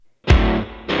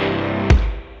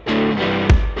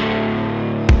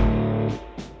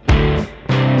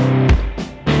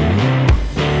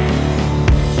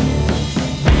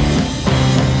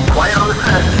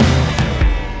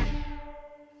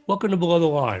Welcome to Below the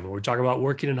Line, where we talk about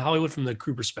working in Hollywood from the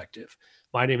crew perspective.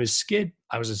 My name is Skid.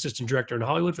 I was assistant director in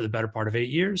Hollywood for the better part of 8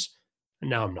 years,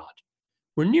 and now I'm not.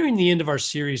 We're nearing the end of our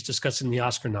series discussing the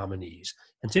Oscar nominees,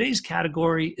 and today's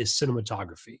category is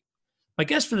cinematography. My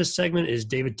guest for this segment is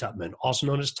David Tutman, also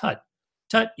known as Tut.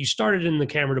 Tut, you started in the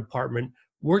camera department,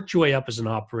 worked your way up as an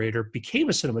operator, became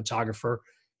a cinematographer,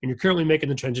 and you're currently making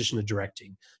the transition to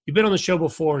directing. You've been on the show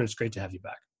before, and it's great to have you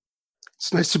back.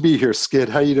 It's nice to be here, Skid.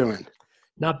 How you doing?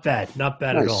 Not bad Nice.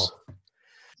 at all.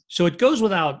 So it goes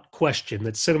without question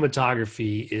that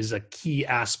cinematography is a key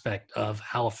aspect of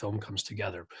how a film comes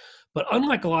together. But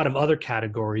unlike a lot of other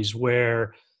categories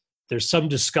where there's some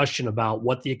discussion about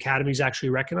what the Academy is actually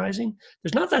recognizing,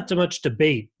 there's not that much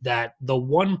debate that the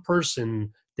one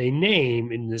person they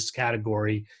name in this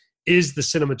category is the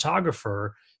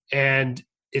cinematographer, and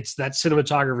it's that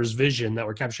cinematographer's vision that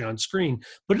we're capturing on screen.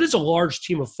 But it is a large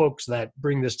team of folks that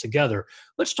bring this together.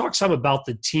 Let's talk some about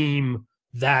the team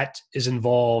that is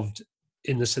involved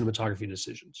in the cinematography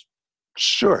decisions.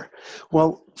 Sure.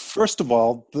 Well, first of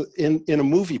all, in a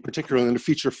movie, particularly in a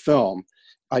feature film,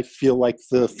 I feel like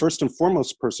the first and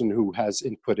foremost person who has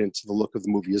input into the look of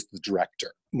the movie is the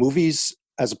director. Movies,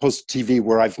 as opposed to TV,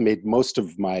 where I've made most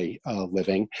of my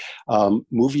living,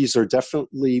 movies are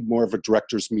definitely more of a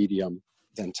director's medium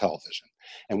than television.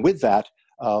 And with that,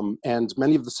 and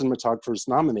many of the cinematographers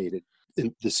nominated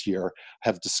this year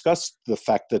have discussed the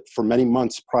fact that for many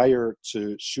months prior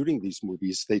to shooting these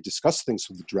movies, they discussed things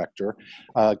with the director,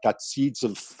 got seeds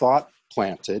of thought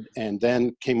planted, and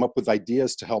then came up with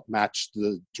ideas to help match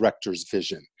the director's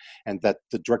vision. And that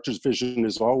the director's vision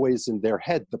is always in their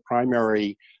head the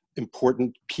primary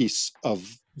important piece of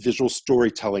visual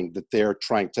storytelling that they're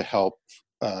trying to help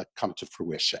come to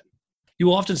fruition. You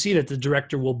will often see that the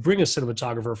director will bring a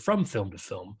cinematographer from film to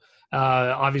film.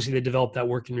 Obviously, they develop that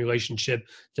working relationship,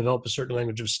 develop a certain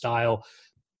language of style.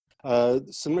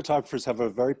 Cinematographers have a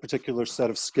very particular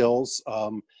set of skills.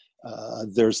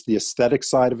 There's the aesthetic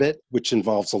side of it, which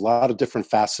involves a lot of different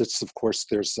facets. Of course,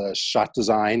 there's shot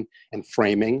design and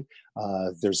framing.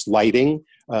 There's lighting.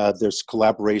 There's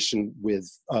collaboration with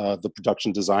the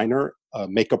production designer,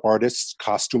 makeup artists,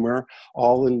 costumer,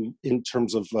 all in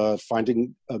terms of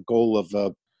finding a goal of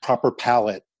a proper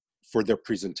palette for their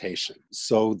presentation.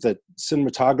 So that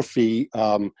cinematography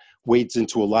wades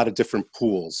into a lot of different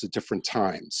pools at different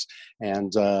times.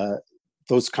 And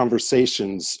those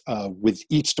conversations with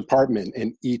each department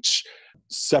and each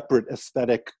separate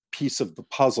aesthetic piece of the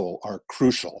puzzle are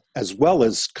crucial, as well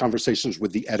as conversations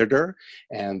with the editor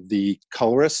and the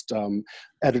colorist.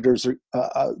 Editors,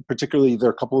 particularly, there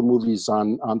are a couple of movies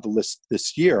on the list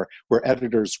this year where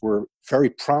editors were very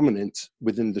prominent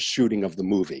within the shooting of the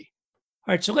movie.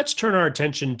 All right, so let's turn our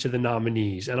attention to the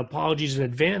nominees, and apologies in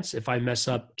advance if I mess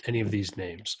up any of these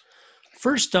names.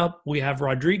 First up, we have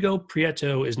Rodrigo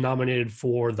Prieto is nominated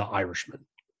for The Irishman.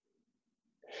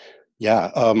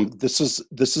 Yeah, this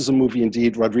is a movie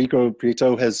indeed. Rodrigo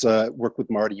Prieto has worked with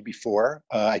Marty before.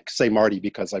 I say Marty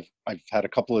because I've had a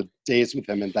couple of days with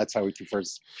him, and that's how he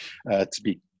prefers to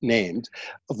be named.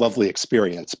 A lovely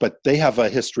experience, but they have a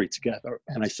history together,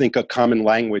 and I think a common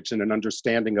language and an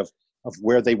understanding of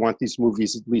where they want these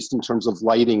movies, at least in terms of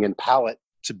lighting and palette,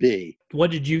 to be. What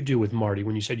did you do with Marty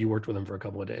when you said you worked with him for a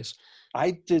couple of days?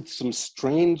 I did some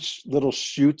strange little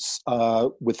shoots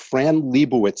with Fran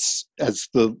Lebowitz as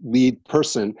the lead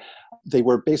person. They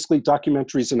were basically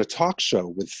documentaries in a talk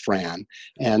show with Fran.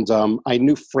 And I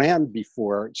knew Fran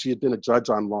before. She had been a judge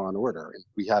on Law and Order, and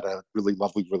we had a really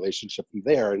lovely relationship from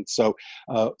there. And so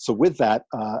with that,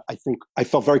 I think I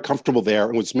felt very comfortable there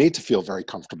and was made to feel very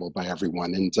comfortable by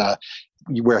everyone. And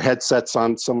you wear headsets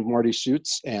on some of Marty's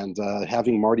shoots, and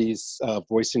having Marty's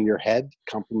voice in your head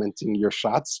complimenting your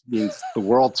shots means the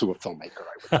world to a filmmaker,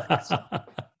 I would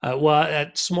think. Well,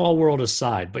 that small world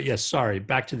aside, but yes, sorry,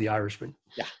 back to The Irishman.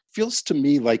 Yeah, feels to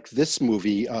me like this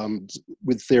movie,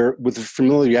 with the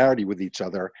familiarity with each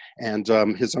other and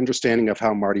his understanding of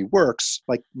how Marty works,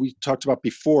 like we talked about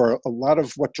before, a lot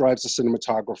of what drives a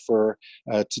cinematographer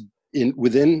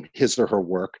within his or her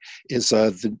work is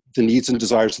the needs and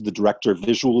desires of the director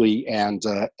visually and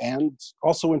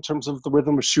also in terms of the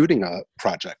rhythm of shooting a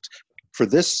project. For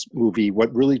this movie,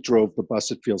 what really drove the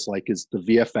bus, it feels like, is the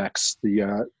VFX.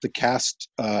 The cast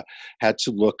had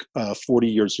to look 40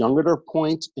 years younger at a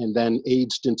point and then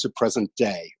aged into present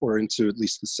day, or into at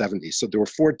least the 70s. So there were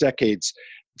 4 decades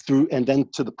through and then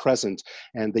to the present,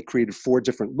 and they created 4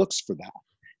 different looks for that.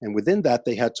 And within that,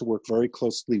 they had to work very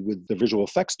closely with the visual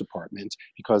effects department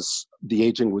because the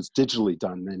aging was digitally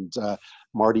done. And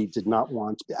Marty did not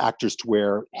want actors to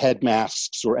wear head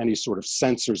masks or any sort of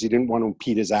sensors. He didn't want to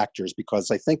impede his actors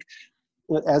because I think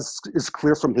as is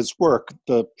clear from his work,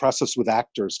 the process with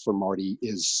actors for Marty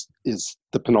is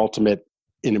the penultimate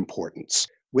in importance.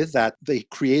 With that, they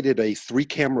created a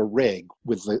 3-camera rig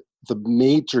with the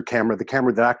major camera, the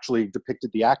camera that actually depicted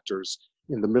the actors,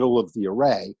 in the middle of the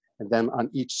array. And then on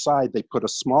each side, they put a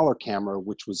smaller camera,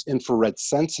 which was infrared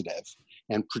sensitive,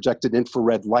 and projected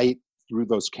infrared light through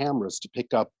those cameras to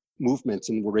pick up movements,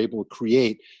 and were able to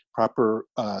create proper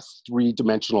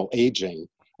 3-dimensional aging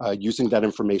using that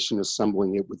information,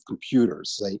 assembling it with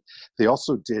computers. They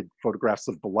also did photographs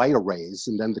of the light arrays,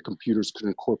 and then the computers could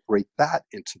incorporate that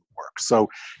into the work. So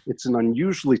it's an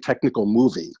unusually technical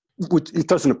movie, which it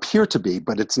doesn't appear to be,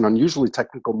 but it's an unusually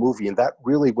technical movie, and that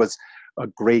really was a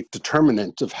great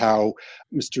determinant of how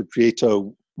Mr.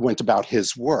 Prieto went about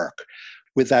his work.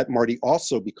 With that, Marty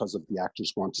also, because of the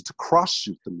actors, wanted to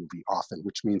cross-shoot the movie often,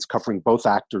 which means covering both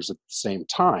actors at the same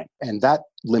time. And that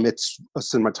limits a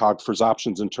cinematographer's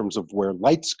options in terms of where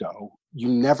lights go. You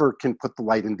never can put the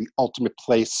light in the ultimate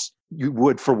place you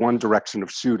would for one direction of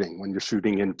shooting when you're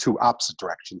shooting in 2 opposite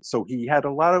directions. So he had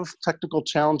a lot of technical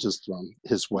challenges thrown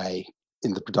his way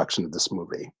in the production of this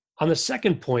movie. On the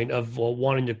second point of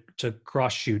wanting to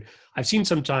cross shoot, I've seen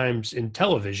sometimes in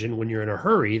television when you're in a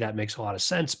hurry, that makes a lot of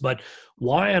sense. But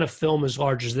why on a film as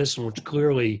large as this one, which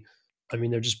clearly, I mean,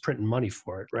 they're just printing money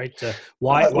for it, right?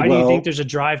 Why do you think there's a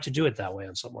drive to do it that way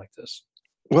on something like this?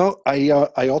 Well,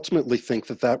 I ultimately think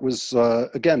that was,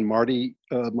 again, Martin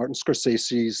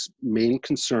Scorsese's main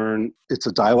concern. It's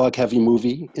a dialogue-heavy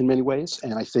movie in many ways,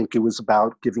 and I think it was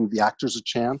about giving the actors a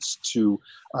chance to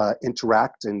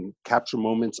interact and capture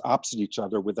moments opposite each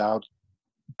other without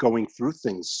going through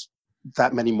things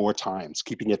that many more times,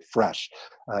 keeping it fresh,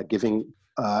 giving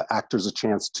actors a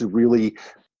chance to really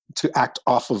act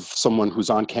off of someone who's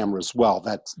on camera as well.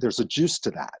 That there's a juice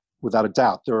to that. Without a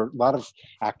doubt. There are a lot of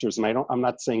actors, and I'm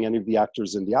not saying any of the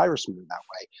actors in The Irishman are that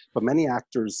way, but many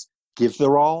actors give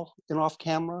their all in off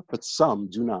camera, but some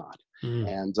do not.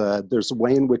 And there's a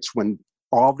way in which when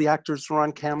all the actors are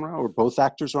on camera, or both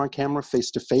actors are on camera face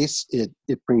to face, it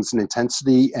brings an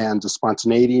intensity and a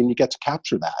spontaneity, and you get to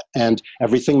capture that. And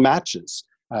everything matches.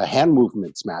 Hand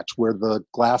movements match, where the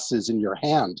glass is in your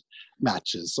hand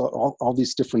matches, all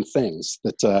these different things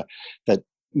that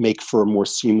make for a more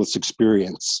seamless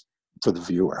experience for the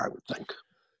viewer, I would think.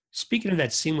 Speaking of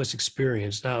that seamless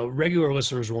experience, now regular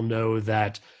listeners will know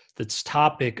that this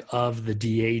topic of the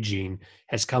de-aging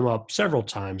has come up several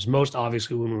times, most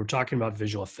obviously when we were talking about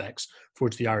visual effects, for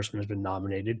which The Irishman has been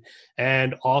nominated,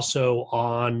 and also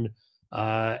on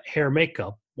hair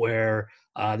makeup, where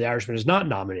The Irishman is not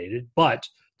nominated, but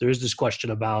there is this question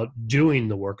about doing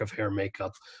the work of hair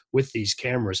makeup with these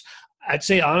cameras. I'd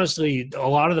say, honestly, a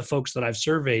lot of the folks that I've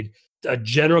surveyed, a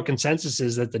general consensus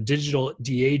is that the digital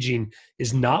de-aging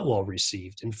is not well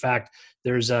received. In fact,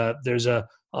 there's a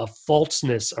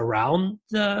falseness around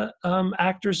the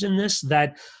actors in this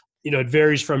that, it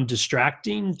varies from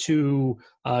distracting to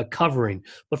covering.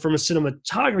 But from a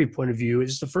cinematography point of view,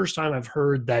 it's the first time I've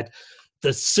heard that the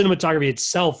cinematography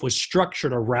itself was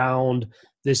structured around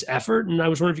this effort. And I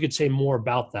was wondering if you could say more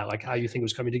about that, like how you think it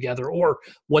was coming together or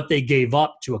what they gave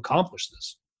up to accomplish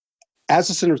this. As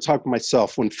a cinematographer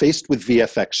myself, when faced with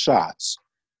VFX shots,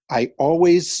 I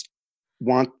always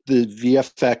want the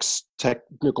VFX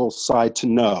technical side to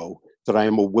know that I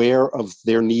am aware of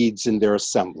their needs in their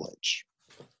assemblage.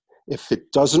 If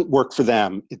it doesn't work for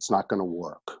them, it's not going to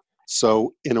work.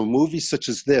 So in a movie such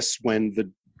as this, when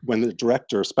the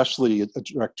director, especially a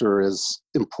director as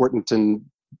important and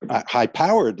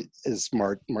high-powered as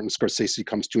Martin Scorsese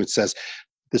comes to and says,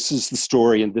 this is the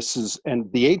story, and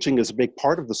the aging is a big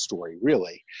part of the story,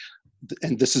 really.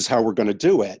 And this is how we're going to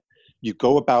do it. You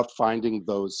go about finding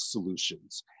those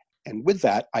solutions. And with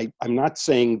that, I'm not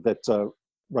saying that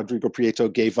Rodrigo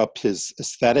Prieto gave up his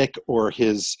aesthetic or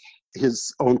his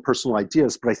own personal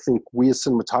ideas, but I think we as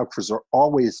cinematographers are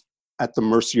always at the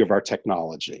mercy of our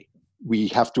technology. We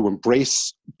have to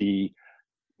embrace the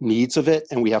needs of it,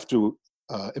 and we have to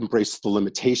embrace the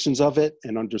limitations of it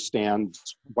and understand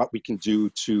what we can do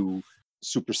to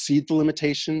supersede the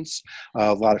limitations.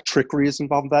 A lot of trickery is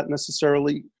involved in that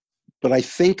necessarily. But I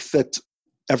think that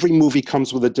every movie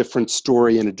comes with a different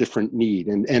story and a different need.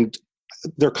 And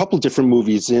there are a couple of different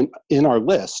movies in our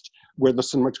list where the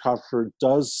cinematographer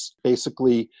does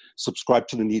basically subscribe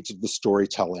to the needs of the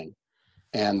storytelling.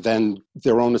 And then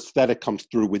their own aesthetic comes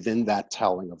through within that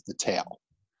telling of the tale.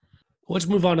 Let's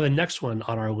move on to the next one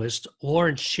on our list.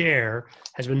 Lawrence Sher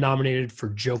has been nominated for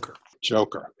Joker.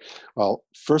 Joker. Well,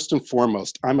 first and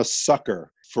foremost, I'm a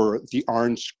sucker for the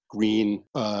orange-green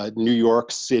New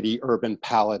York City urban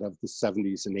palette of the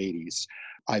 70s and 80s.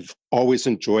 I've always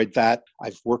enjoyed that.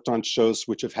 I've worked on shows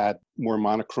which have had more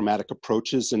monochromatic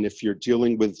approaches. And if you're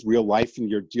dealing with real life and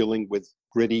you're dealing with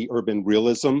gritty urban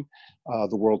realism,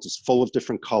 the world is full of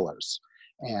different colors.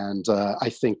 And I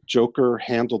think Joker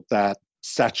handled that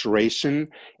saturation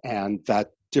and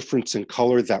that difference in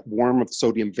color, that warm of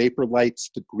sodium vapor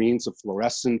lights, the greens of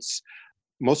fluorescence,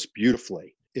 most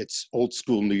beautifully. It's old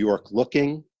school New York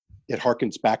looking. It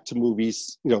harkens back to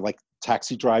movies, like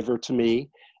Taxi Driver to me,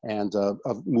 and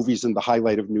of movies in the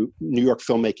highlight of New York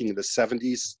filmmaking in the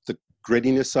 70s, the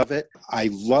grittiness of it. I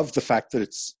love the fact that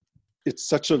it's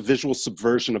such a visual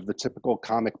subversion of the typical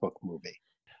comic book movie.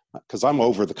 Because I'm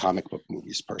over the comic book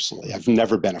movies personally. I've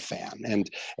never been a fan, and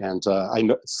I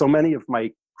know so many of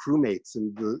my crewmates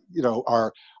and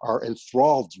are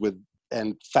enthralled with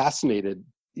and fascinated,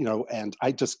 and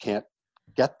I just can't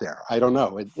get there. I don't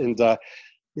know,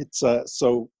 it's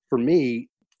so for me,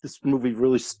 this movie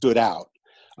really stood out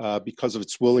because of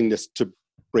its willingness to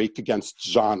break against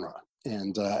genre,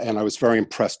 and I was very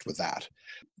impressed with that.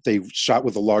 They shot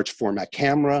with a large format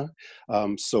camera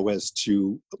so as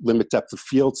to limit depth of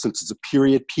field. Since it's a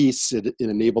period piece, it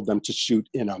enabled them to shoot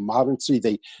in a modern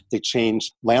city. They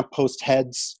changed lamppost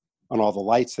heads on all the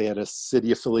lights. They had a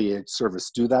city-affiliated service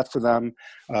do that for them.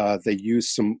 They used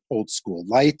some old school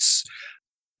lights.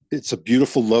 It's a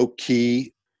beautiful,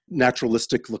 low-key,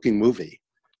 naturalistic-looking movie.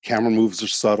 Camera moves are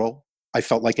subtle. I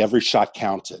felt like every shot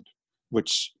counted,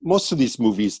 which most of these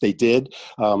movies they did,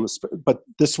 but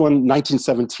this one,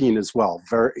 1917 as well.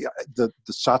 The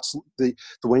shots, the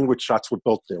way in which shots were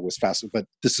built there was fascinating. But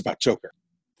this is about Joker.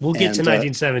 We'll get to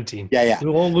 1917. Yeah. We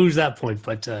won't lose that point,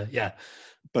 but yeah.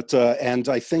 But and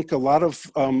I think a lot of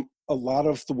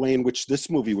the way in which this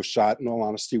movie was shot, in all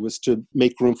honesty, was to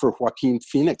make room for Joaquin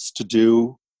Phoenix to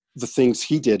do the things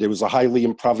he did. It was a highly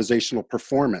improvisational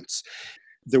performance.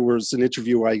 There was an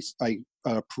interview I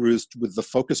perused with the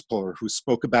focus puller who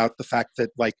spoke about the fact that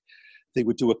they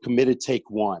would do a committed take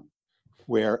one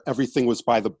where everything was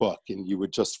by the book and you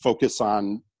would just focus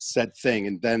on said thing.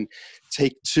 And then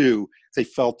take two, they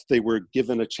felt they were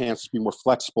given a chance to be more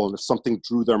flexible. And if something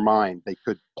drew their mind, they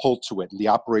could pull to it. And the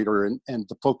operator and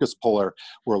the focus puller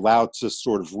were allowed to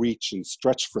sort of reach and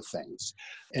stretch for things.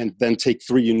 And then take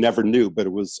three, you never knew, but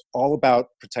it was all about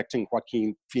protecting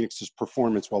Joaquin Phoenix's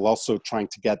performance while also trying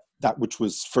to get that which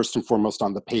was first and foremost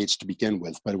on the page to begin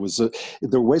with. But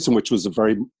there were ways in which it was a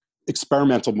very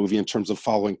experimental movie in terms of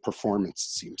following performance,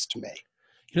 it seems to me.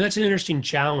 That's an interesting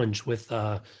challenge with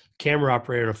a camera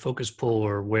operator and a focus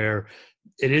puller where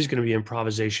it is going to be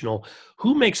improvisational.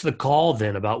 Who makes the call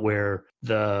then about where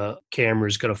the camera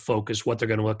is going to focus, what they're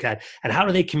going to look at, and how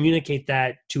do they communicate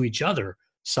that to each other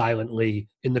silently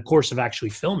in the course of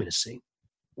actually filming a scene?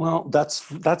 Well,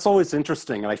 that's always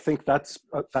interesting. And I think that's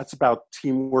about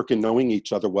teamwork and knowing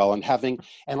each other well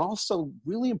and also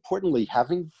really importantly,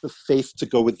 having the faith to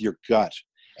go with your gut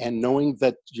and knowing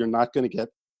that you're not going to get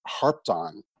harped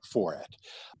on for it.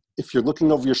 If you're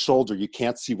looking over your shoulder, you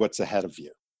can't see what's ahead of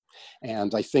you.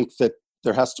 And I think that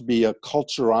there has to be a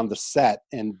culture on the set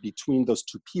and between those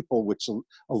two people, which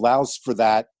allows for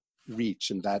that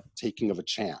reach and that taking of a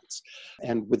chance.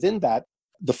 And within that,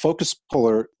 the focus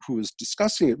puller who was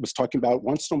discussing it was talking about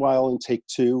once in a while in take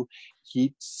two,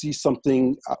 he'd see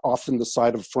something off in the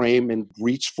side of frame and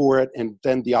reach for it. And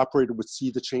then the operator would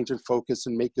see the change in focus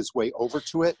and make his way over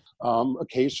to it.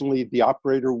 Occasionally the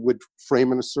operator would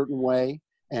frame in a certain way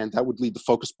and that would lead the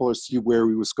focus puller to see where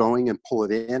he was going and pull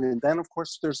it in. And then of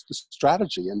course there's the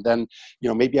strategy. And then,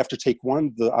 maybe after take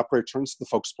one, the operator turns to the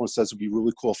focus puller and says, it'd be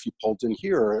really cool if you pulled in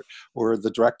here, or the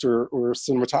director or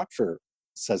cinematographer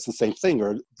says the same thing,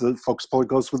 or the focus puller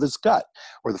goes with his gut,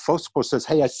 or the focus puller says,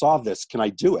 hey, I saw this, can I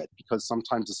do it? Because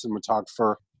sometimes the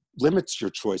cinematographer limits your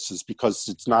choices because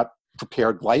it's not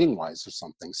prepared lighting wise or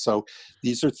something. So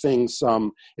these are things,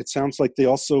 it sounds like they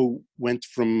also went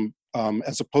from,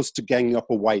 as opposed to ganging up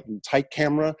a white and tight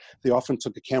camera, they often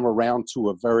took a camera around to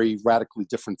a very radically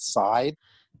different side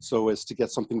so as to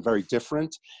get something very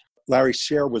different. Larry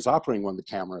Sher was operating one of the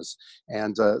cameras,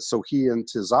 and so he and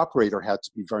his operator had to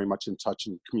be very much in touch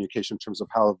in communication in terms of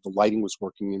how the lighting was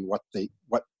working and what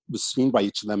was seen by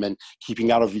each of them, and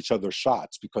keeping out of each other's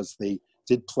shots, because they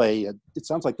did play. It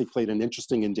sounds like they played an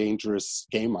interesting and dangerous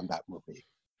game on that movie.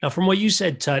 Now, from what you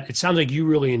said, Tut, it sounds like you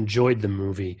really enjoyed the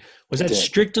movie. Was that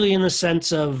strictly in the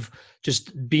sense of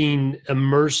just being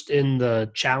immersed in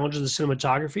the challenge of the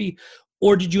cinematography?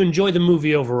 Or did you enjoy the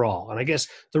movie overall? And I guess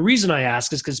the reason I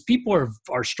ask is because people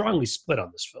are strongly split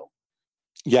on this film.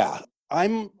 Yeah,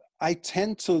 I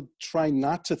tend to try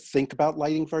not to think about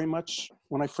lighting very much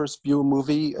when I first view a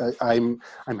movie. I'm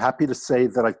happy to say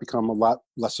that I've become a lot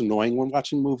less annoying when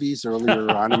watching movies.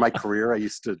 Earlier on in my career, I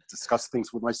used to discuss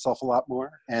things with myself a lot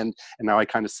more, and now I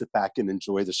kind of sit back and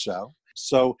enjoy the show.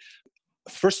 So,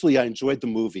 firstly, I enjoyed the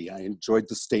movie. I enjoyed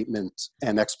the statement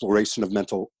and exploration of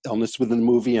mental illness within the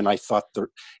movie, and I thought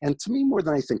and to me, more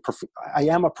than anything, I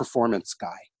am a performance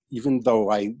guy. Even though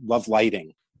I love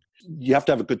lighting, you have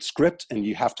to have a good script and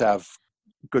you have to have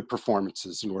good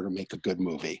performances in order to make a good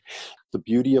movie. The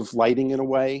beauty of lighting, in a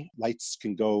way, lights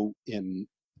can go in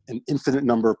an infinite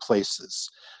number of places.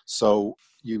 So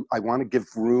I want to give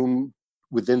room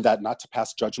within that, not to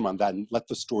pass judgment on that, and let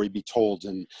the story be told.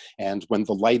 And when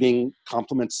the lighting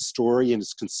complements the story and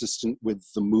is consistent with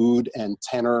the mood and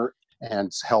tenor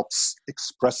and helps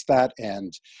express that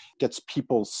and gets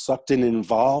people sucked in and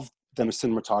involved, then a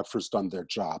cinematographer's done their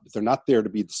job. They're not there to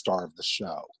be the star of the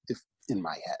show, in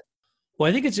my head. Well,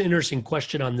 I think it's an interesting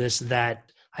question on this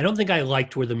that I don't think I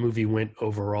liked where the movie went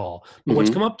overall. But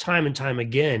what's come up time and time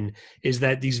again is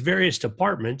that these various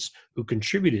departments who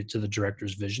contributed to the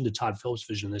director's vision, to Todd Phillips'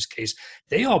 vision in this case,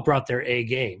 they all brought their A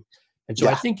game. And so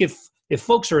I think if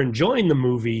folks are enjoying the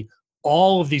movie,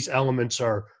 all of these elements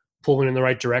are pulling in the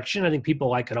right direction. I think people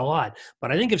like it a lot.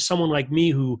 But I think if someone like me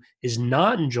who is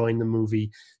not enjoying the movie,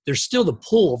 there's still the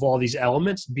pull of all these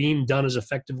elements being done as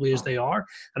effectively as they are.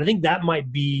 And I think that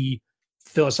might be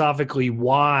philosophically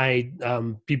why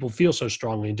people feel so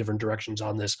strongly in different directions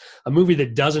on this. A movie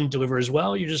that doesn't deliver as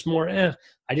well, you're just more, I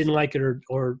didn't like it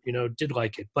or did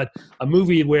like it. But a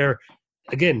movie where,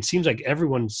 again, seems like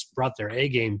everyone's brought their A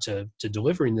game to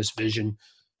delivering this vision.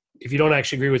 If you don't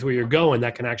actually agree with where you're going,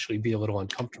 that can actually be a little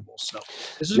uncomfortable. So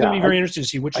this is going to be very interesting to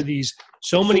see which of these,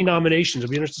 so many nominations,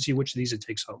 it'll be interesting to see which of these it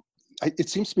takes home. It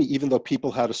seems to me, even though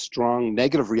people had a strong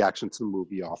negative reaction to the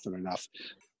movie often enough,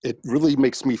 it really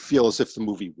makes me feel as if the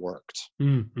movie worked.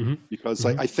 Because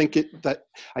I think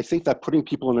that putting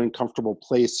people in an uncomfortable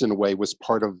place in a way was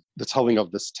part of the telling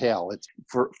of this tale. It's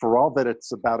for all that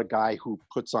it's about a guy who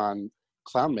puts on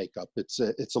clown makeup. It's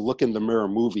a look in the mirror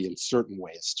movie in certain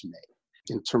ways to me,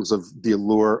 in terms of the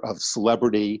allure of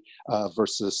celebrity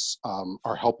versus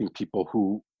are helping people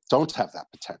who don't have that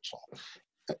potential.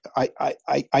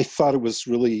 I thought it was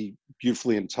really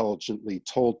beautifully, intelligently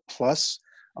told. Plus,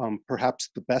 perhaps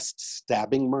the best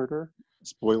stabbing murder,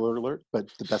 spoiler alert, but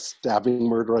the best stabbing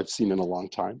murder I've seen in a long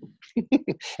time.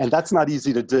 And that's not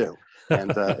easy to do.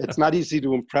 And it's not easy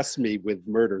to impress me with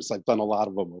murders. I've done a lot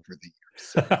of them over the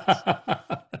years.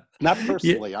 Not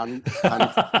personally, on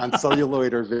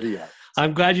celluloid or video.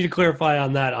 I'm glad you to clarify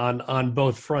on that on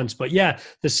both fronts. But yeah,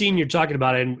 the scene you're talking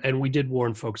about, and we did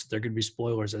warn folks that there could be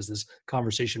spoilers as this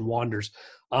conversation wanders.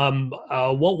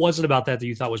 What was it about that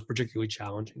you thought was particularly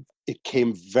challenging? It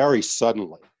came very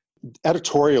suddenly.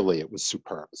 Editorially, it was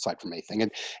superb, aside from anything.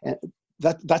 And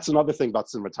that's another thing about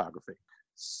cinematography.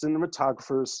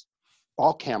 Cinematographers,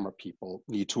 all camera people,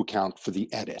 need to account for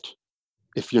the edit.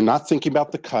 If you're not thinking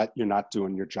about the cut, you're not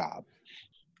doing your job.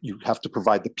 You have to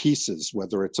provide the pieces,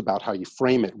 whether it's about how you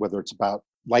frame it, whether it's about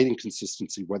lighting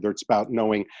consistency, whether it's about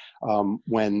knowing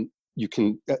when you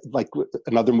can, like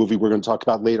another movie we're going to talk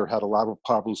about later had a lot of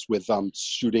problems with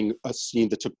shooting a scene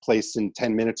that took place in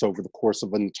 10 minutes over the course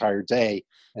of an entire day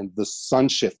and the sun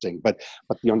shifting, but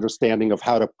the understanding of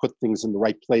how to put things in the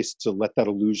right place to let that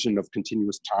illusion of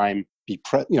continuous time be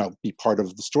part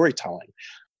of the storytelling.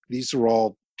 These are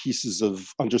all pieces of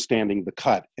understanding the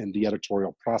cut and the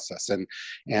editorial process.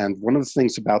 And one of the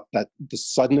things about that, the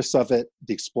suddenness of it,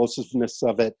 the explosiveness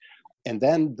of it, and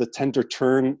then the tender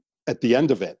turn at the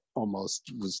end of it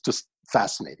almost was just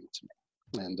fascinating to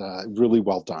me and really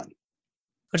well done.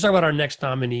 Let's talk about our next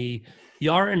nominee,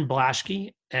 Yaron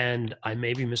Blaschke, and I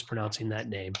may be mispronouncing that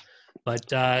name,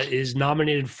 but is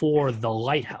nominated for The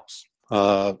Lighthouse.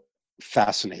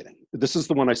 Fascinating. This is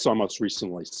the one I saw most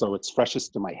recently, so it's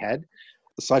freshest in my head.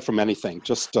 Aside from anything,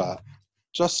 just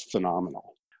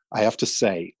phenomenal. I have to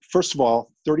say, first of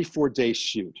all, 34-day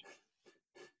shoot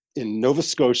in Nova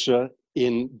Scotia.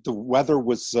 The weather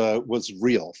was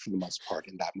real for the most part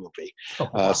in that movie. Oh,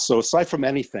 wow. So aside from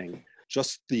anything,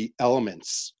 just the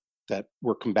elements that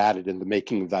were combated in the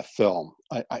making of that film,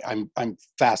 I'm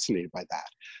fascinated by that.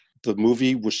 The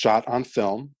movie was shot on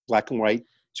film, black and white,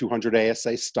 200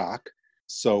 ASA stock,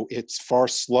 so it's far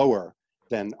slower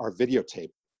than our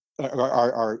videotape.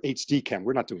 Our HD camera.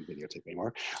 We're not doing videotape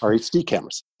anymore. Our HD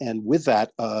cameras. And with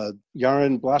that,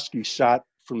 Yaron Blaschke shot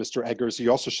for Mr. Eggers. He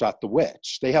also shot The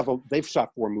Witch. They've shot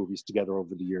 4 movies together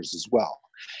over the years as well.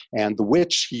 And The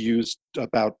Witch, he used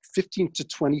about 15 to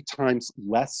 20 times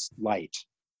less light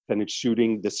than in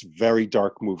shooting this very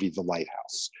dark movie, The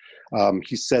Lighthouse.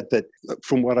 He said that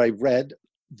from what I read,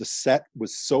 the set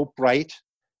was so bright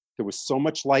There was so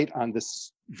much light on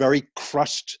this very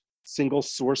crushed, single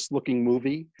source looking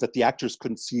movie that the actors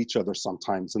couldn't see each other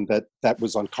sometimes, and that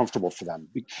was uncomfortable for them.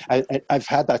 I've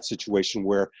had that situation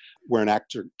where an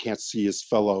actor can't see his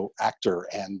fellow actor,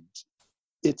 and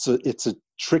it's a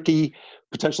tricky,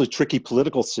 potentially tricky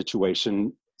political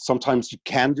situation. Sometimes you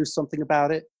can do something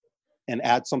about it and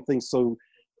add something so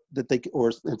that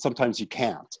and sometimes you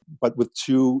can't. But with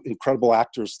two incredible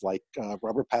actors like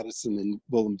Robert Pattinson and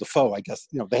Willem Dafoe, I guess,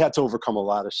 they had to overcome a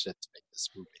lot of shit to make this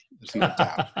movie. There's no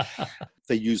doubt.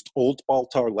 They used old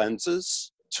Baltar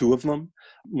lenses, 2 of them.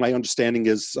 My understanding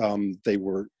is they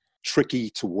were tricky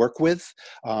to work with.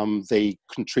 They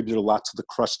contributed a lot to the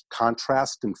crushed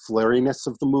contrast and flariness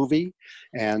of the movie.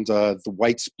 And the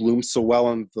whites bloom so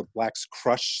well and the blacks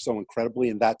crush so incredibly.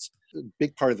 And that's a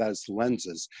big part of that is the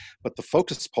lenses. But the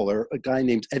focus puller, a guy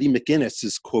named Eddie McGuinness,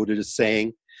 is quoted as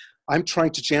saying, "I'm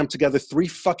trying to jam together 3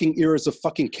 fucking eras of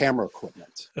fucking camera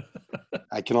equipment."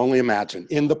 I can only imagine.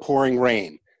 In the pouring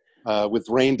rain, with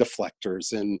rain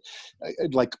deflectors and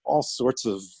like all sorts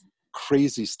of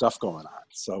crazy stuff going on.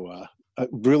 So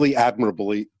really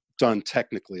admirably done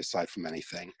technically, aside from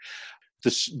anything.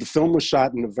 The film was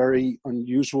shot in a very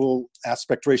unusual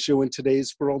aspect ratio in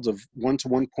today's world of 1 to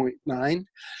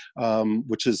 1.9,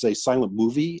 which is a silent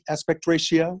movie aspect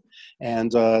ratio.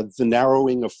 And the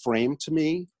narrowing of frame, to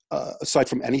me, aside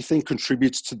from anything,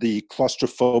 contributes to the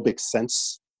claustrophobic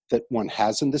sense that one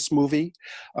has in this movie.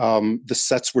 The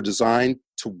sets were designed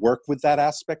to work with that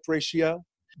aspect ratio.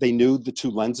 They knew the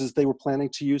 2 lenses they were planning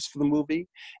to use for the movie,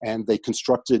 and they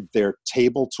constructed their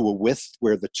table to a width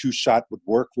where the 2-shot would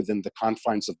work within the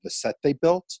confines of the set they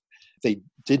built. They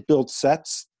did build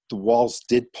sets. The walls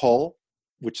did pull,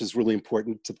 which is really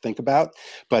important to think about.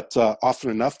 But often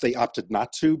enough, they opted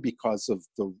not to because of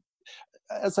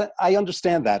as I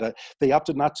understand that, they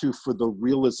opted not to for the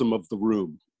realism of the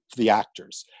room, the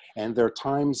actors. And there are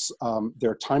times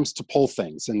to pull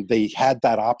things, and they had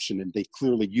that option, and they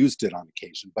clearly used it on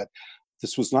occasion. But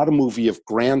this was not a movie of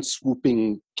grand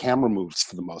swooping camera moves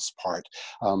for the most part.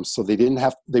 So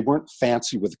they weren't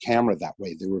fancy with the camera that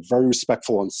way. They were very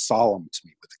respectful and solemn to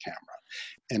me with the camera,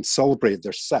 and celebrated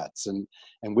their sets. And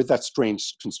with that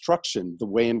strange construction, the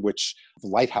way in which the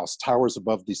lighthouse towers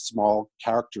above these small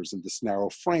characters in this narrow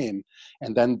frame,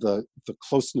 and then the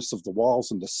closeness of the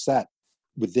walls and the set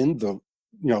within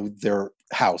their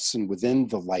house and within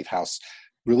the lighthouse,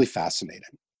 really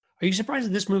fascinating. Are you surprised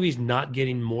that this movie's not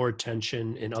getting more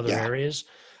attention in other areas?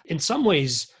 In some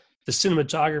ways, the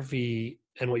cinematography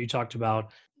and what you talked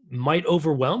about might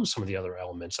overwhelm some of the other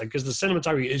elements, because the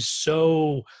cinematography is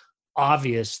so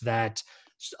obvious that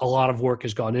a lot of work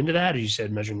has gone into that. As you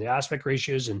said, measuring the aspect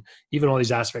ratios and even all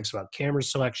these aspects about camera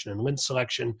selection and lens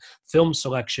selection, film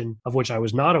selection, of which I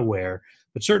was not aware.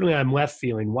 But certainly I'm left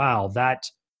feeling, wow, that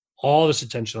all this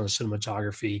attention on the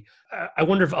cinematography. I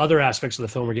wonder if other aspects of the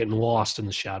film are getting lost in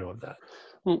the shadow of that.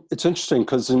 Well, it's interesting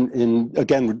because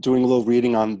again, we're doing a little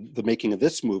reading on the making of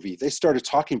this movie. They started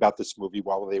talking about this movie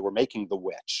while they were making The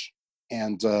Witch.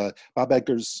 And Bob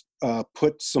Eggers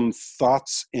put some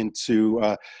thoughts into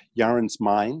Yaron's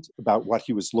mind about what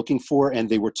he was looking for, and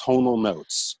they were tonal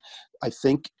notes. I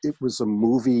think it was a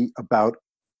movie about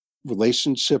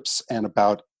relationships and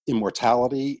about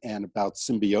immortality and about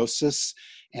symbiosis.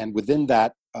 And within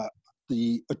that,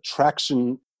 the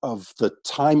attraction of the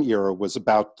time era was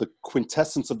about the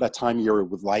quintessence of that time era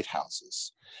with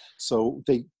lighthouses. So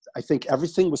I think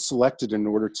everything was selected in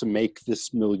order to make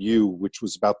this milieu, which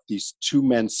was about these 2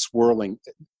 men swirling.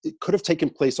 It could have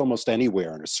taken place almost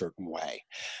anywhere in a certain way.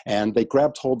 And they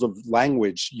grabbed hold of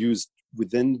language used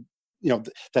within,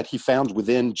 that he found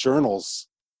within journals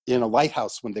in a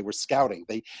lighthouse when they were scouting.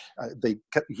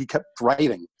 He kept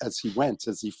writing as he went,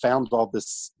 as he found all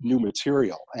this new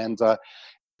material. And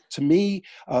to me,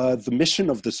 the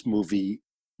mission of this movie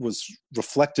was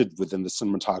reflected within the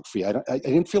cinematography. I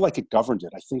didn't feel like it governed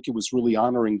it. I think it was really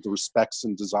honoring the respects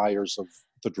and desires of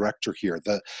the director here.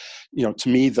 To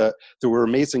me, there were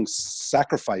amazing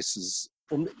sacrifices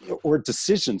or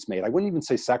decisions made. I wouldn't even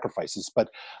say sacrifices, but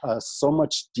so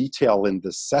much detail in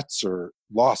the sets are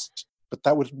lost. But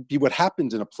that would be what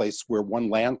happened in a place where one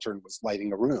lantern was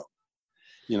lighting a room,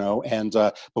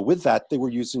 but with that, they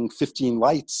were using 15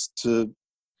 lights to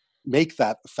make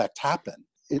that effect happen.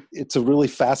 It's a really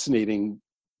fascinating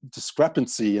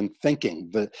discrepancy in thinking,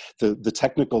 the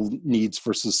technical needs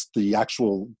versus the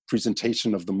actual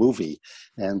presentation of the movie,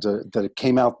 and that it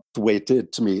came out the way it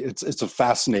did. To me, it's a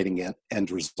fascinating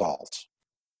end result.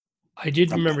 I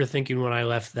did remember thinking when I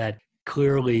left that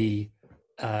clearly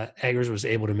Eggers was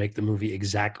able to make the movie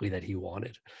exactly that he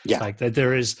wanted. Yeah. Like that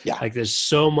there's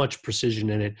so much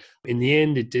precision in it. In the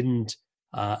end, it didn't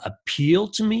appeal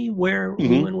to me where we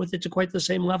Hmm. went with it to quite the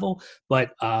same level.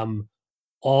 But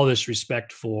all this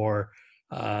respect for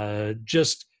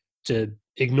just to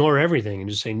ignore everything and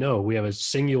just say, no, we have a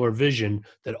singular vision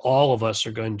that all of us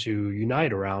are going to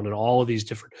unite around, and all of these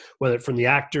different, whether from the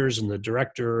actors and the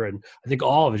director, and I think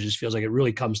all of it just feels like it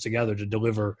really comes together to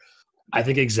deliver, I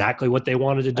think, exactly what they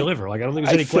wanted to I, deliver. Like, I don't think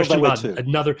there's I any feel question that way about too.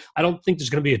 another. I don't think there's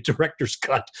going to be a director's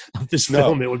cut of this No,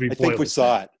 film. It would be I think we pointless.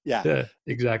 saw it. Yeah, Yeah,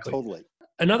 exactly. totally.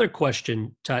 Another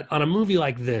question, Todd, on a movie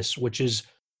like this, which is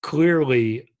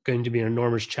clearly going to be an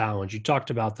enormous challenge. You talked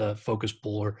about the focus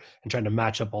puller and trying to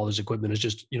match up all this equipment as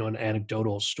just, an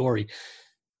anecdotal story.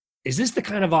 Is this the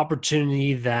kind of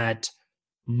opportunity that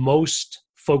most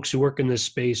folks who work in this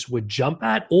space would jump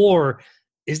at, or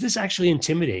is this actually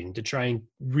intimidating to try and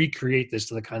recreate this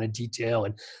to the kind of detail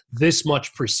and this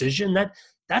much precision?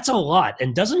 That's a lot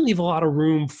and doesn't leave a lot of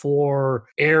room for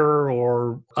error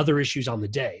or other issues on the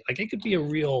day. Like, this could be a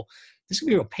real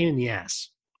pain in the ass.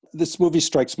 This movie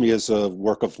strikes me as a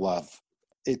work of love.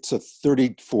 It's a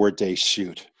 34-day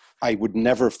shoot. I would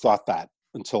never have thought that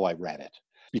until I read it,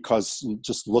 because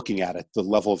just looking at it, the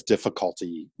level of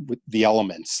difficulty with the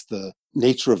elements, the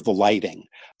nature of the lighting,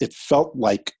 it felt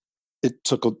like it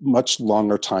took a much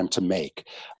longer time to make.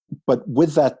 But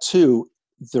with that too,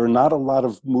 there are not a lot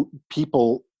of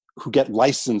people who get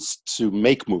licensed to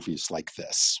make movies like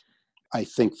this. I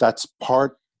think that's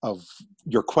part of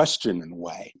your question in a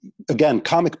way. Again,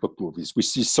 comic book movies. We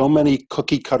see so many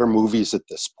cookie cutter movies at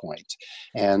this point.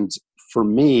 And for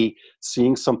me,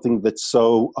 seeing something that's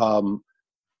so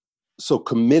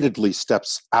committedly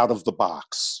steps out of the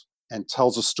box and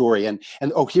tells a story. And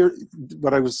oh, here,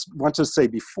 what I want to say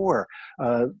before,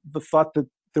 the thought that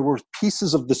there were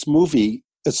pieces of this movie,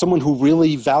 as someone who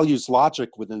really values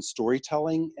logic within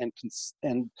storytelling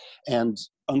and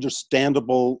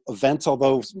understandable events,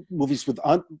 although movies with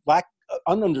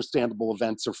ununderstandable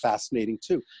events are fascinating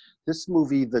too. This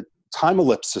movie, the time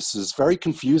ellipsis, is very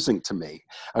confusing to me.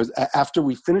 After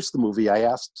we finished the movie, I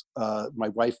asked my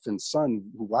wife and son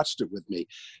who watched it with me,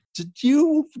 did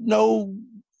you know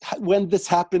when this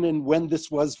happened and when this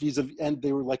was vis-a-vis? And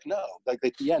they were like, no. Like,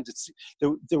 at the end,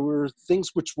 there were things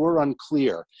which were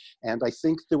unclear. And I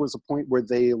think there was a point where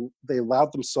they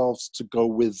allowed themselves to go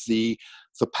with the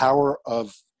power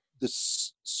of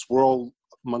this swirl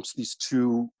amongst these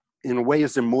two, in a way,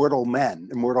 as immortal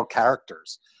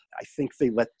characters. I think they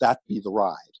let that be the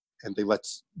ride, and they let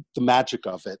the magic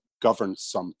of it govern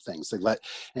some things. And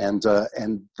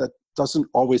that doesn't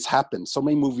always happen. So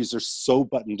many movies are so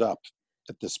buttoned up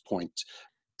at this point.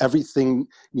 Everything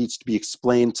needs to be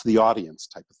explained to the audience,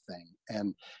 type of thing.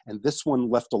 And this one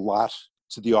left a lot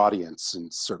to the audience in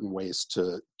certain ways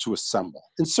to assemble.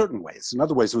 In certain ways, in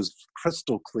other ways, it was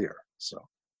crystal clear. So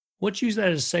Let's use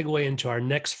that as a segue into our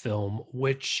next film,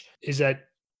 which is that,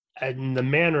 and the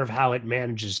manner of how it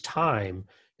manages time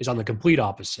is on the complete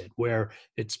opposite, where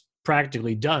it's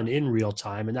practically done in real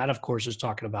time. And that, of course, is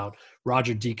talking about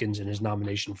Roger Deakins and his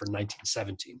nomination for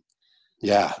 1917.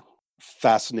 yeah,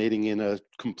 fascinating in a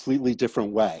completely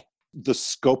different way. The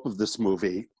scope of this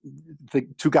movie, the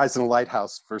Two Guys in a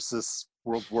Lighthouse versus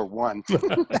World War One,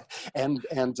 and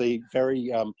a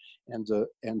very and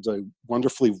a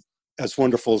wonderfully, as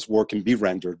wonderful as war can be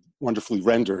rendered, wonderfully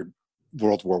rendered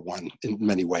World War One in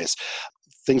many ways.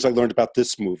 Things I learned about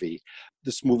this movie.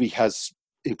 This movie has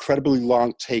incredibly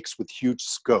long takes with huge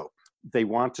scope. They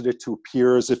wanted it to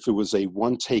appear as if it was a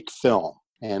one-take film,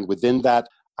 and within that,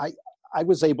 I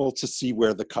was able to see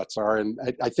where the cuts are, and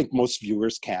I think most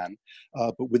viewers can.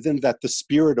 But within that, the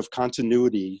spirit of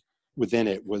continuity within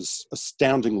it was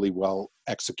astoundingly well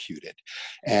executed.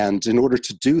 And in order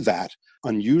to do that,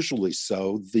 unusually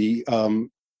so, the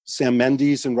Sam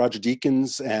Mendes and Roger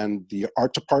Deakins and the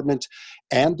art department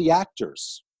and the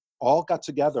actors all got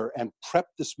together and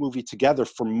prepped this movie together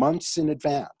for months in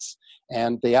advance.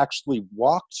 And they actually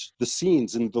walked the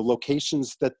scenes in the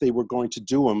locations that they were going to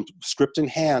do them, script in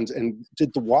hand, and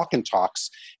did the walk and talks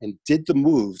and did the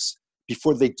moves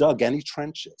before they dug any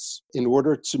trenches, in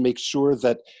order to make sure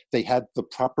that they had the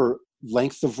proper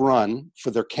length of run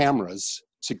for their cameras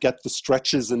to get the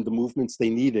stretches and the movements they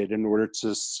needed in order to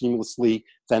seamlessly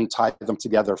then tie them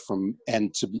together from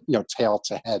end to, tail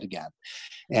to head again.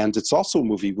 And it's also a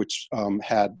movie which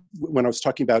had, when I was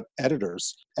talking about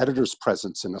editors'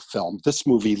 presence in a film, this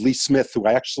movie, Lee Smith, who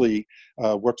I actually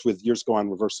worked with years ago on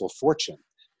Reversal of Fortune,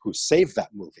 who saved that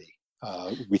movie,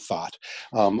 we thought.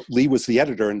 Lee was the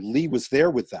editor, and Lee was there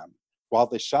with them while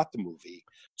they shot the movie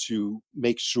to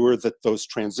make sure that those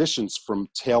transitions from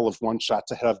tail of one shot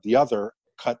to head of the other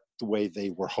cut the way they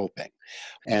were hoping.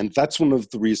 And that's one of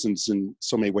the reasons in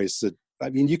so many ways that I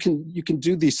mean, you can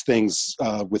do these things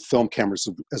with film cameras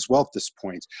as well at this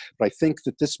point, but I think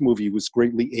that this movie was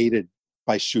greatly aided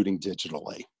by shooting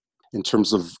digitally in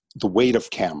terms of the weight of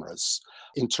cameras,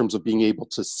 in terms of being able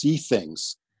to see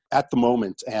things at the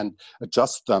moment and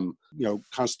adjust them,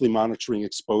 constantly monitoring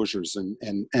exposures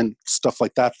and stuff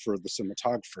like that for the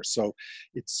cinematographer. So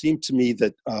it seemed to me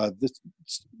that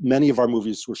many of our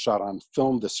movies were shot on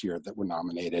film this year that were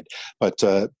nominated, but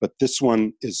this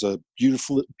one is a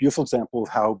beautiful example of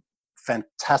how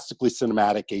fantastically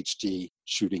cinematic HD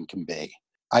shooting can be.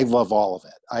 I love all of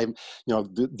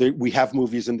it. We have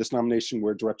movies in this nomination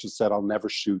where directors said, "I'll never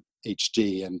shoot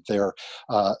HD," and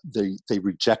they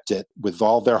reject it with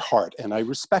all their heart, and I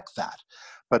respect that.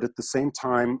 But at the same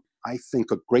time, I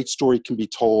think a great story can be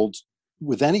told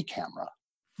with any camera.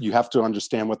 You have to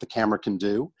understand what the camera can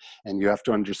do, and you have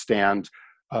to understand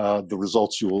the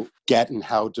results you will get and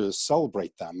how to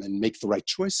celebrate them and make the right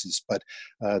choices. But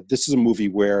this is a movie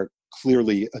where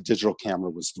clearly a digital camera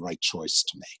was the right choice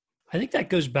to me. I think that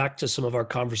goes back to some of our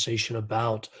conversation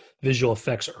about visual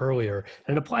effects earlier,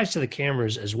 and it applies to the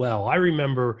cameras as well. I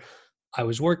remember I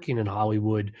was working in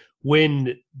Hollywood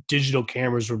when digital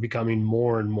cameras were becoming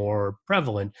more and more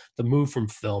prevalent, the move from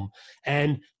film.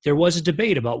 And there was a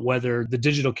debate about whether the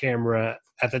digital camera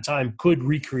at the time could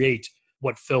recreate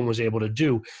what film was able to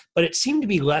do. But it seemed to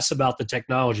be less about the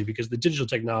technology, because the digital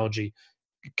technology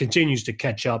continues to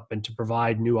catch up and to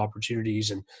provide new opportunities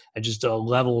and just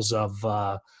levels of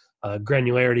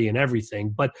granularity and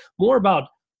everything, but more about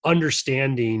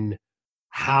understanding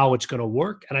how it's going to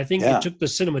work. And I think it took the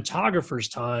cinematographer's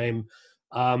time,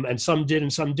 and some did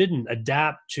and some didn't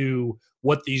adapt to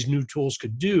what these new tools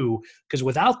could do, because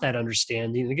without that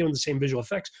understanding, and again with the same visual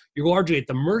effects, you're largely at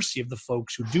the mercy of the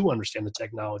folks who do understand the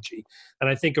technology.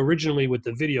 And I think originally with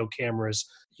the video cameras,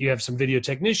 you have some video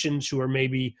technicians who are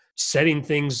maybe setting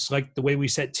things like the way we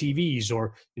set TVs,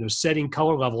 or setting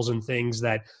color levels and things,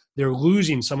 that they're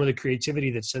losing some of the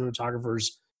creativity that cinematographers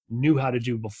knew how to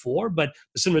do before, but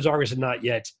the cinematographers had not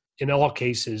yet, in all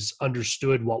cases,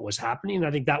 understood what was happening. And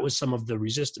I think that was some of the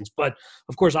resistance. But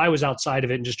of course, I was outside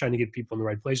of it and just trying to get people in the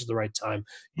right place at the right time.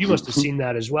 You must have seen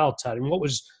that as well, Ted. And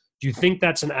do you think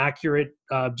that's an accurate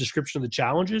description of the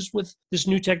challenges with this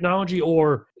new technology,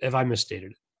 or have I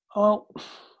misstated it? Well,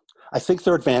 I think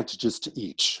there are advantages to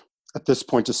each at this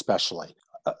point, especially.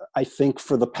 I think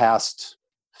for the past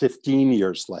 15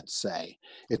 years, let's say,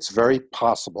 it's very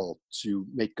possible to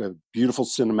make a beautiful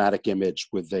cinematic image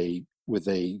with a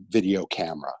video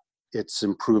camera. It's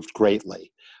improved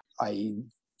greatly. I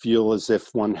feel as if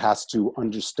one has to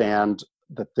understand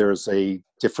that there's a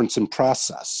difference in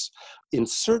process in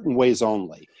certain ways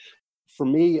only. For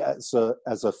me, as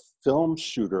a film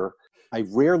shooter, I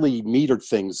rarely metered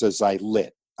things as I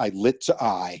lit. I lit to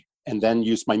eye and then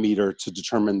used my meter to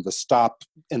determine the stop,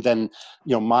 and then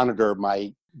monitor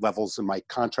my levels and my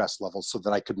contrast levels so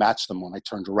that I could match them when I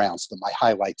turned around, so that my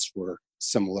highlights were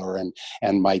similar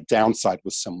and my downside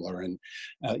was similar, and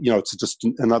it's just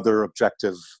another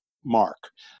objective mark.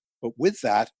 But with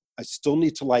that, I still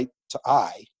need to light to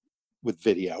eye with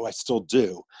video. I still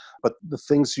do, but the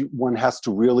things one has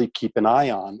to really keep an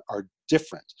eye on are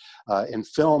different. In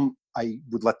film, I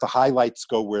would let the highlights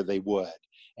go where they would,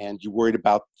 and you worried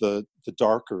about the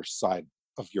darker side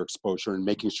of your exposure and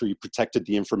making sure you protected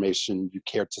the information you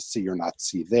cared to see or not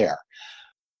see there.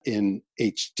 In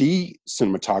HD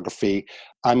cinematography,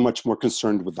 I'm much more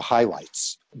concerned with the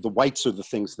highlights. The whites are the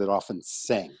things that often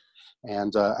sing.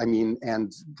 And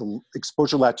and the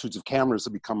exposure latitudes of cameras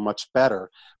have become much better,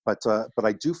 but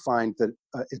I do find that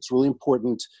it's really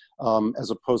important, as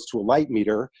opposed to a light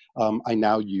meter, I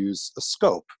now use a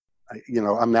scope.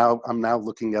 I'm now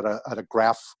looking at a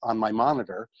graph on my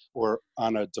monitor or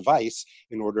on a device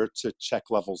in order to check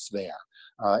levels there.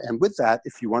 And with that,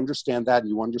 if you understand that and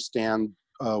you understand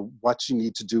what you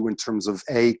need to do in terms of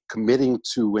committing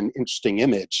to an interesting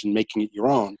image and making it your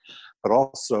own, but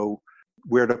also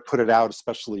where to put it out,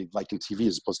 especially like in TV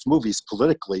as opposed to movies,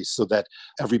 politically, so that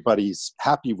everybody's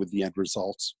happy with the end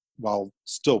results while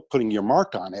still putting your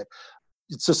mark on it.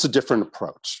 It's just a different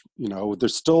approach.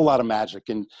 There's still a lot of magic,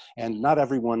 and not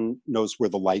everyone knows where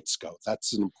the lights go.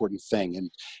 That's an important thing.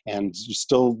 And you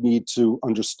still need to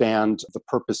understand the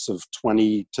purpose of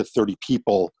 20 to 30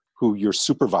 people who you're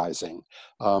supervising,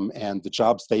 and the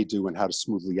jobs they do and how to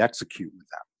smoothly execute with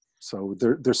them. So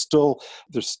there's still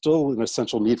an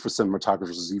essential need for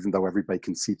cinematographers, even though everybody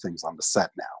can see things on the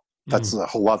set now. That's a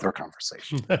whole other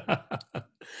conversation.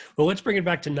 Well, let's bring it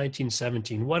back to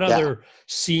 1917. What other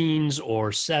scenes or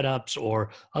setups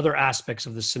or other aspects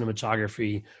of the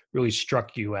cinematography really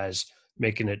struck you as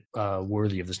making it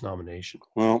worthy of this nomination?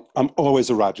 Well, I'm always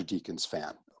a Roger Deakins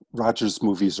fan. Roger's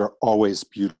movies are always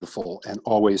beautiful and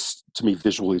always, to me,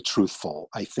 visually truthful.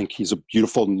 I think he's a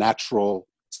beautiful, natural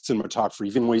cinematographer.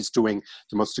 Even when he's doing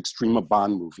the most extreme of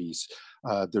Bond movies,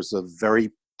 there's a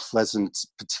very pleasant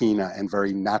patina and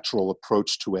very natural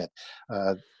approach to it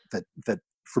that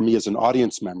for me as an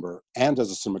audience member and as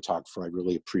a cinematographer, I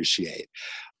really appreciate.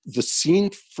 The scene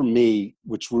for me,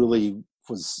 which really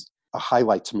was a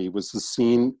highlight to me, was the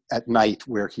scene at night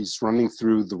where he's running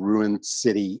through the ruined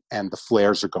city and the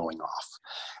flares are going off.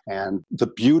 And the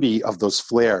beauty of those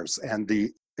flares and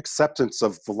the acceptance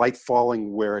of the light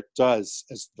falling where it does,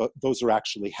 as those are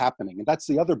actually happening. And that's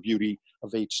the other beauty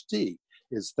of HD,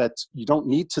 is that you don't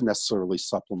need to necessarily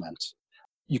supplement.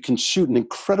 You can shoot an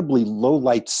incredibly low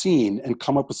light scene and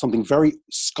come up with something very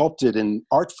sculpted and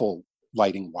artful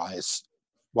lighting-wise,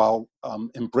 while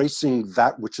embracing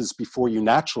that which is before you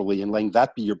naturally and letting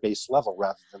that be your base level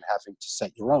rather than having to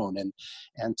set your own.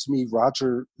 And to me,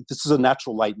 Roger, this is a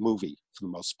natural light movie for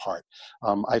the most part.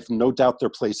 I've no doubt there are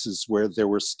places where there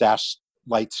were stashed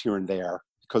lights here and there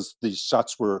because these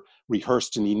shots were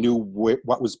rehearsed and he knew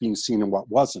what was being seen and what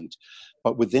wasn't.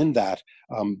 But within that,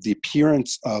 the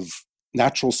appearance of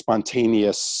natural,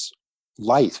 spontaneous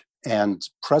light and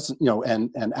present,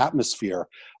 and atmosphere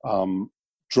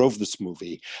drove this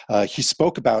movie. He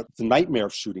spoke about the nightmare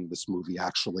of shooting this movie,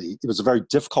 actually. It was a very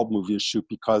difficult movie to shoot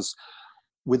because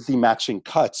with the matching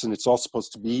cuts, and it's all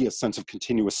supposed to be a sense of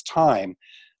continuous time,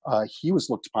 he was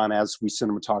looked upon, as we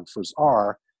cinematographers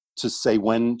are, to say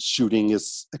when shooting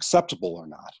is acceptable or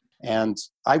not. And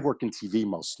I work in TV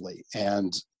mostly,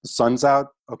 and the sun's out,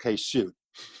 okay, shoot.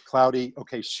 Cloudy,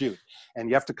 okay, shoot. And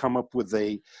you have to come up with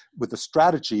a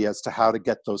strategy as to how to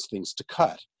get those things to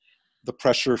cut. The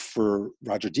pressure for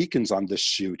Roger Deakins on this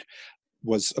shoot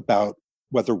was about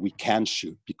whether we can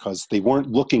shoot, because they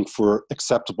weren't looking for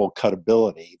acceptable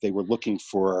cutability. They were looking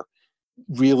for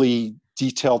really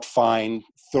detailed, fine,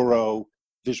 thorough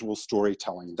visual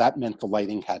storytelling. That meant the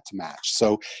lighting had to match.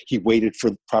 So he waited for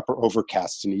the proper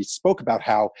overcast, and he spoke about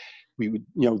how we would,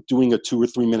 doing a 2 or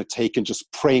 3 minute take and just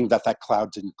praying that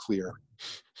cloud didn't clear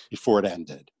before it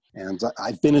ended. And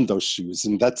I've been in those shoes,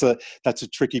 and that's a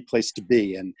tricky place to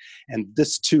be. And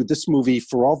this movie,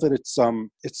 for all that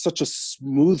it's such a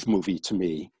smooth movie to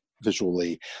me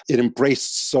visually, it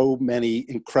embraced so many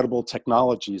incredible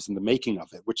technologies in the making of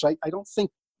it, which I don't think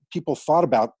people thought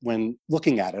about when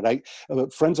looking at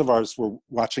it. Friends of ours were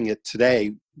watching it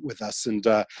today with us,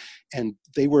 and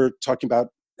they were talking about,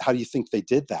 how do you think they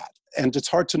did that? And it's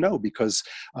hard to know because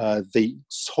they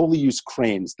wholly used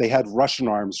cranes. They had Russian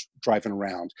arms driving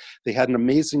around. They had an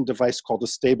amazing device called a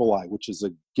Stable-Eye, which is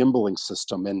a gimbaling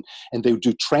system. And they would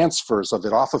do transfers of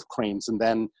it off of cranes. And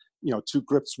then, 2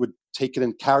 grips would take it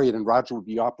and carry it. And Roger would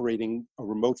be operating a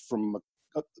remote from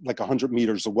like 100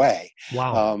 meters away.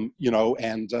 Wow.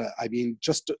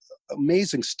 Just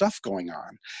amazing stuff going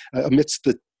on amidst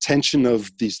the tension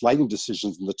of these lighting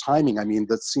decisions and the timing. I mean,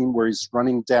 the scene where he's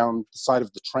running down the side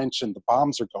of the trench and the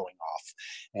bombs are going off,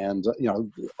 and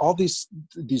all these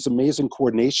amazing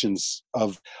coordinations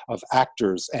of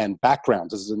actors and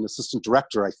background. As an assistant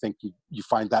director, I think you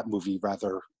find that movie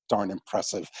rather darn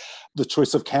impressive. The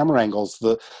choice of camera angles,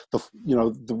 the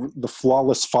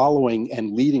flawless following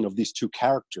and leading of these 2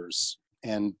 characters,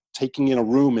 and taking in a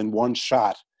room in one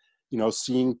shot,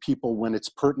 seeing people when it's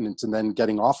pertinent and then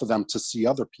getting off of them to see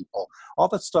other people. All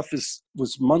that stuff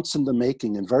was months in the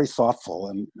making and very thoughtful,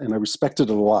 and I respected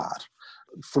it a lot.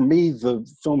 For me, the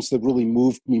films that really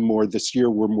moved me more this year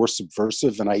were more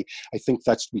subversive, and I think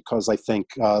that's because I think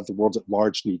the world at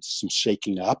large needs some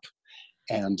shaking up.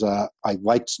 And I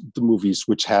liked the movies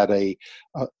which had a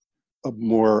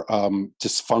more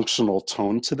dysfunctional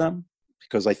tone to them,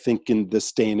 because I think in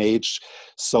this day and age,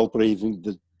 celebrating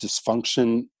the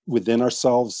dysfunction within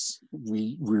ourselves,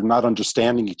 we're not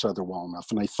understanding each other well enough.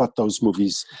 And I thought those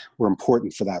movies were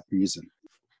important for that reason.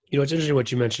 It's interesting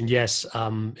what you mentioned. Yes.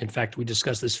 In fact, we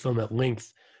discussed this film at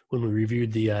length when we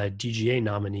reviewed the DGA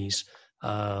nominees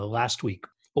last week.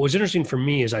 What was interesting for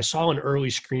me is I saw an early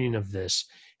screening of this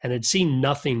and had seen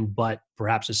nothing but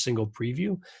perhaps a single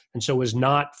preview, and so was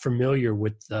not familiar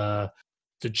with the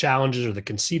challenges or the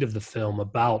conceit of the film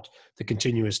about the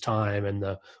continuous time and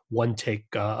the one-take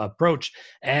approach.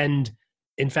 And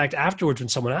in fact, afterwards, when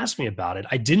someone asked me about it,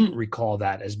 I didn't recall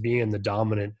that as being the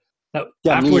dominant.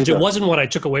 Afterwards, it wasn't what I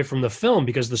took away from the film,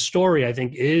 because the story, I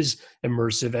think, is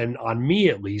immersive, and on me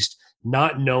at least,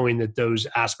 not knowing that those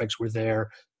aspects were there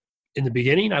in the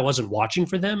beginning, I wasn't watching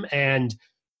for them, and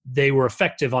they were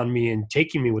effective on me in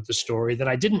taking me with the story that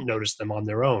I didn't notice them on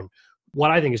their own.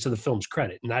 what I think is to the film's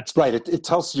credit. And that's right. It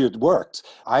tells you it worked.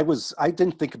 I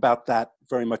didn't think about that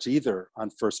very much either on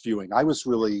first viewing. I was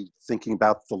really thinking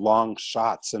about the long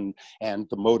shots and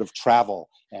the mode of travel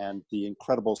and the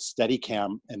incredible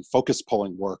Steadicam and focus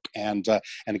pulling work and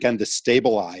again the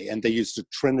stable eye, and they used a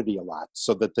Trinity a lot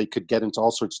so that they could get into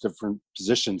all sorts of different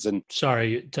positions. And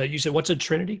sorry, you said what's a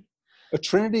Trinity? a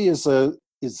Trinity is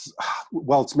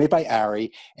it's made by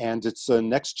Arri, and it's a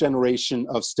next generation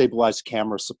of stabilized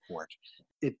camera support.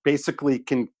 It basically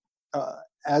can,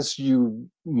 as you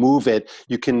move it,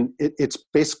 it's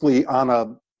basically on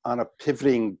a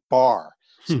pivoting bar,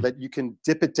 so that you can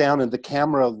dip it down, and the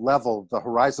camera level, the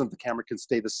horizon of the camera can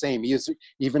stay the same,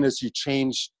 even as you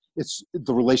change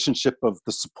the relationship of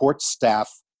the support staff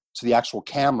to the actual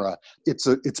camera.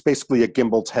 It's basically a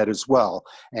gimbaled head as well,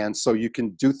 and so you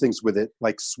can do things with it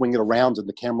like swing it around and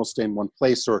the camera will stay in one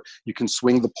place, or you can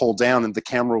swing the pole down and the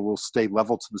camera will stay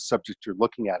level to the subject you're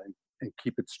looking at and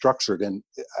keep it structured. And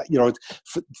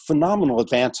phenomenal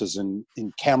advances in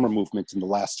camera movement in the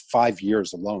last 5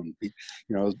 years alone.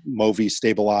 Movi,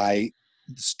 Stable Eye,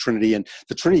 this Trinity, and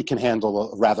the Trinity can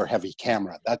handle a rather heavy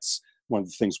camera. That's one of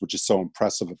the things which is so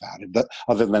impressive about it.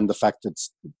 Other than the fact that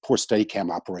it's poor Steadicam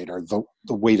operator,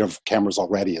 the weight of cameras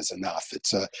already is enough.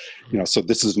 It's so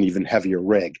this is an even heavier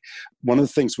rig. One of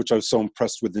the things which I was so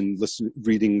impressed with in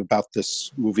reading about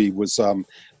this movie was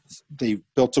they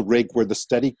built a rig where the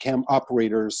Steadicam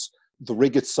operators, the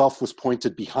rig itself was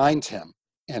pointed behind him,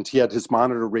 and he had his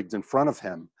monitor rigged in front of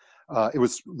him. It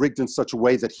was rigged in such a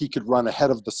way that he could run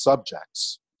ahead of the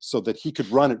subjects, so that he could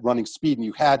run at running speed. And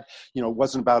you had, it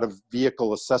wasn't about a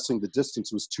vehicle assessing the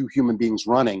distance. It was two human beings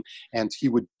running, and he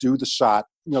would do the shot,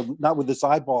 not with his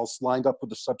eyeballs lined up with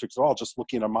the subjects at all, just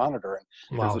looking at a monitor.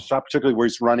 And wow. There's a shot particularly where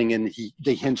he's running and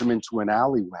they hinge him into an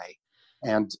alleyway.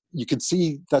 And you can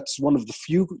see that's one of the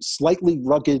few slightly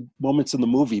rugged moments in the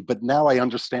movie, but now I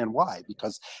understand why,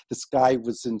 because this guy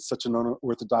was in such an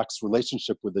unorthodox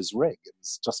relationship with his rig. It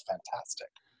was just fantastic.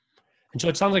 And so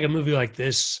it sounds like a movie like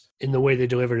this, in the way they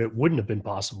delivered it, wouldn't have been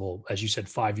possible, as you said,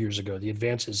 5 years ago. The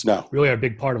advances really are a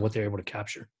big part of what they're able to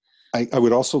capture. I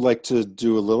would also like to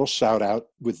do a little shout out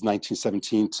with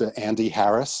 1917 to Andy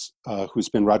Harris, who's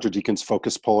been Roger Deakins'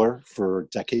 focus puller for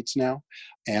decades now.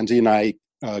 Andy and I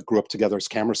grew up together as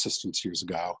camera assistants years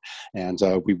ago, and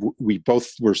we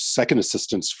both were second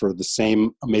assistants for the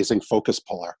same amazing focus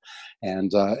puller,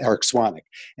 and Eric Swanik.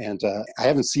 And I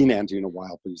haven't seen Andy in a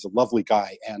while, but he's a lovely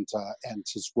guy, and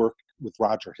his work with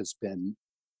Roger has been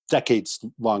decades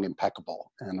long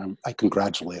impeccable, and I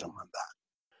congratulate him on that.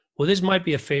 Well, this might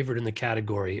be a favorite in the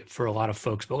category for a lot of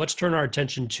folks, but let's turn our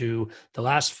attention to the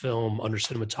last film under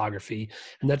cinematography,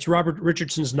 and that's Robert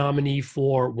Richardson's nominee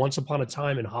for Once Upon a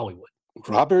Time in Hollywood.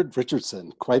 Robert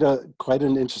Richardson, quite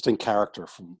an interesting character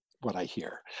from what I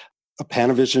hear. A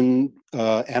Panavision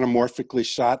anamorphically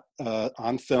shot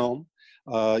on film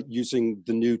using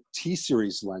the new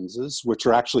T-series lenses, which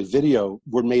are actually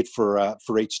were made for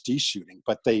HD shooting,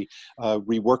 but they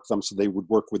reworked them so they would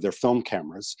work with their film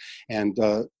cameras. And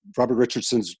Robert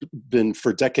Richardson's been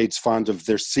for decades fond of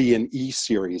their C and E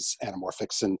series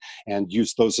anamorphics and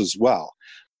used those as well.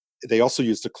 They also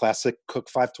used a classic Cooke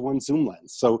 5:1 zoom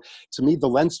lens. So to me, the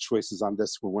lens choices on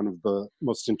this were one of the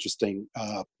most interesting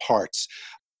parts.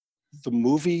 The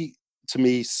movie, to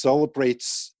me,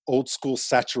 celebrates old school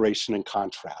saturation and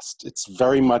contrast. It's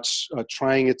very much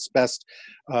trying its best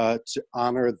to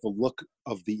honor the look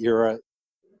of the era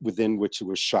within which it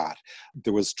was shot.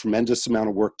 There was tremendous amount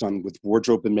of work done with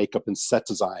wardrobe and makeup and set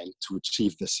design to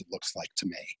achieve this, it looks like to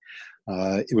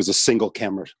me. It was a single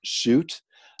camera shoot.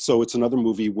 So it's another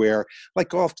movie where,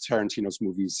 like all of Tarantino's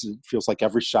movies, it feels like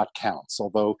every shot counts,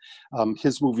 although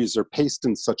his movies are paced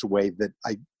in such a way that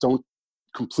I don't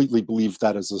completely believe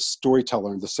that as a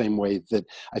storyteller in the same way that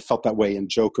I felt that way in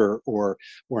Joker or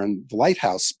in The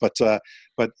Lighthouse. But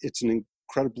it's an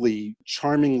incredibly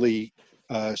charmingly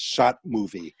shot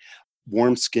movie.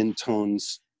 Warm skin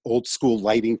tones, old school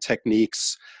lighting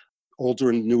techniques,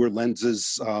 older and newer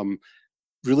lenses,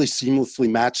 really seamlessly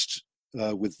matched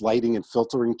with lighting and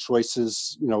filtering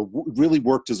choices, really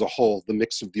worked as a whole, the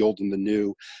mix of the old and the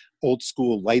new. Old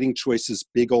school lighting choices,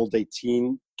 big old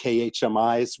 18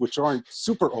 KHMIs, which aren't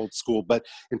super old school, but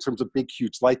in terms of big,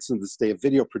 huge lights in this day of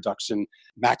video production,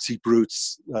 Maxi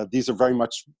Brutes, these are very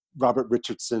much Robert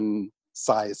Richardson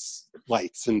size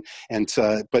lights.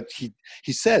 But he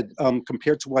said,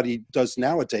 compared to what he does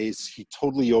nowadays, he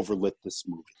totally overlit this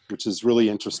movie, which is really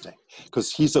interesting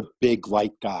because he's a big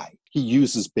light guy. he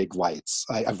uses big lights.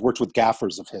 I've worked with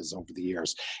gaffers of his over the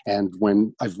years, and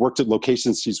when I've worked at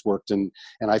locations he's worked in,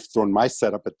 and I've thrown my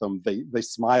setup at them, they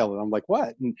smile, and I'm like,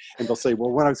 what? And they'll say,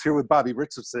 well, when I was here with Bobby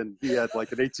Richardson, he had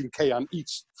like an 18K on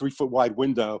each 3-foot wide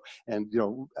window, and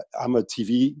I'm a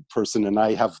TV person, and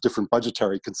I have different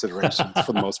budgetary considerations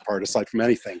for the most part, aside from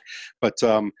anything. But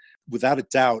without a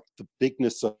doubt, the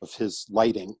bigness of his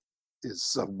lighting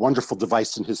is a wonderful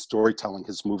device in his storytelling.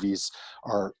 His movies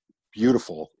are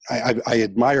beautiful. I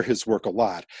admire his work a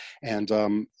lot.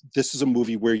 And this is a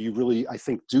movie where you really, I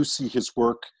think, do see his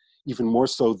work even more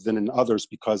so than in others,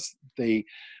 because they,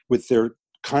 with their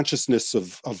consciousness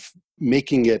of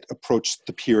making it approach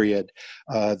the period,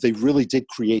 they really did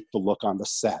create the look on the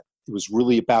set. It was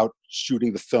really about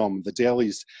shooting the film. The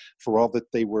dailies, for all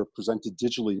that they were presented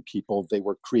digitally to people, they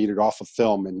were created off of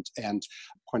film, and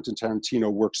Quentin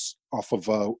Tarantino works off of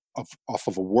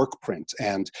a work print.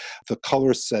 And the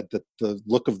colors said that the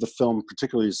look of the film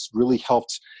particularly is really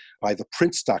helped by the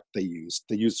print stock they used.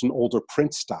 They used an older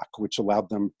print stock, which allowed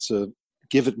them to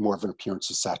give it more of an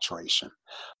appearance of saturation.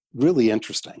 Really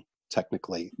interesting,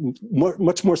 technically,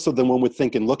 much more so than one would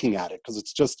think in looking at it, because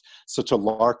it's just such a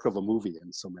lark of a movie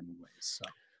in so many ways. So.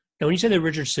 Now, when you said that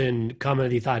Richardson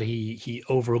commented he thought he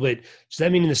overlit, does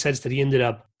that mean in the sense that he ended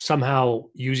up somehow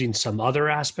using some other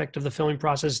aspect of the filming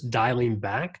process, dialing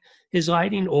back his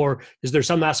lighting? Or is there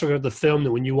some aspect of the film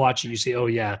that when you watch it, you say, oh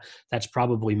yeah, that's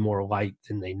probably more light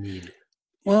than they need?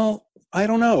 Well, I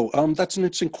don't know. That's an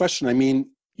interesting question. I mean,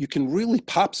 you can really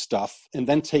pop stuff and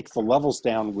then take the levels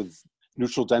down with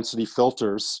neutral density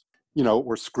filters,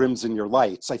 or scrims in your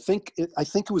lights. I think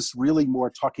it was really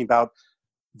more talking about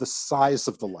the size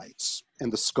of the lights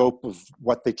and the scope of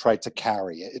what they tried to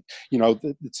carry.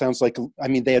 It sounds like, I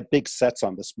mean, they had big sets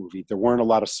on this movie. There weren't a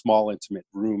lot of small, intimate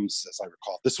rooms, as I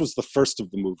recall. This was the first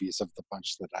of the movies of the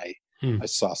bunch that I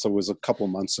saw, so it was a couple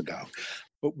months ago.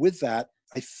 But with that,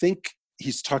 I think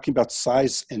he's talking about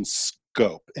size and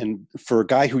scope. And for a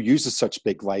guy who uses such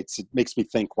big lights, it makes me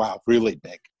think, wow, really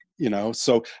big.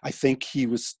 So I think he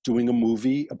was doing a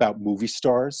movie about movie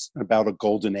stars, about a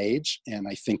golden age, and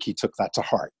I think he took that to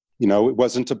heart. It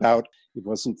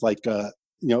wasn't like a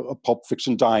Pulp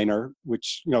Fiction diner,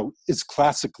 which is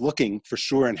classic looking for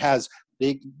sure and has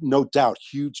big, no doubt,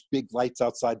 huge big lights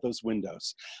outside those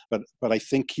windows. But I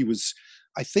think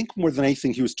more than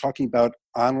anything, he was talking about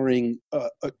honoring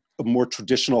a more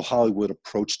traditional Hollywood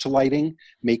approach to lighting,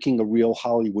 making a real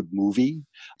Hollywood movie,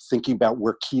 thinking about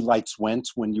where key lights went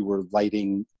when you were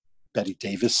lighting Bette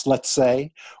Davis, let's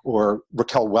say, or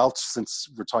Raquel Welch, since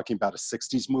we're talking about a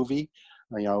 60s movie.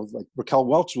 Like Raquel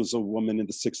Welch was a woman in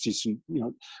the 60s,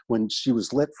 and, when she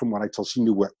was lit, from what I told, she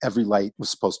knew where every light was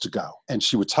supposed to go. And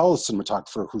she would tell a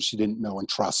cinematographer who she didn't know and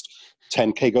trust,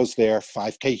 10K goes there,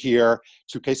 5K here,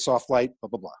 2K soft light, blah,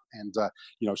 blah, blah. And,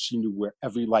 she knew where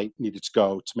every light needed to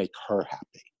go to make her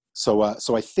happy. So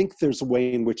I think there's a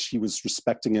way in which he was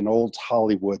respecting an old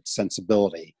Hollywood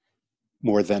sensibility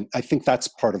more than, I think that's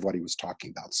part of what he was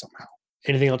talking about somehow.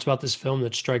 Anything else about this film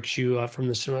that strikes you from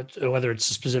the cinema, whether it's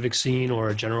a specific scene or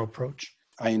a general approach?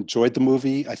 I enjoyed the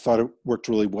movie. I thought it worked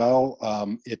really well.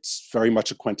 It's very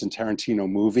much a Quentin Tarantino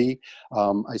movie.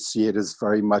 I see it as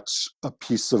very much a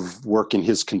piece of work in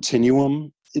his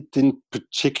continuum. It didn't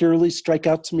particularly strike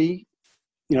out to me,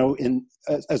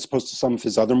 as opposed to some of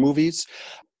his other movies.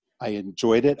 I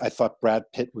enjoyed it. I thought Brad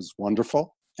Pitt was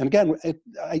wonderful. And again,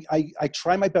 I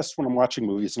try my best when I'm watching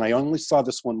movies, and I only saw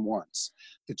this one once.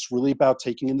 It's really about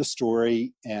taking in the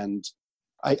story, and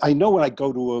I know when I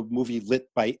go to a movie lit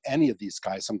by any of these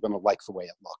guys, I'm going to like the way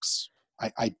it looks.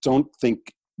 I don't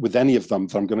think with any of them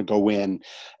that I'm going to go in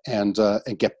and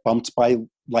get bumped by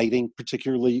lighting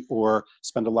particularly, or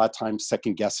spend a lot of time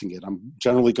second guessing it. I'm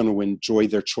generally going to enjoy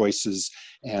their choices,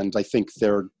 and I think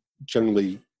they're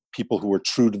generally people who are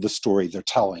true to the story they're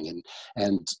telling,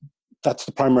 and that's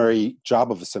the primary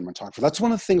job of a cinematographer. That's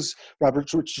one of the things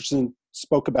Robert Richardson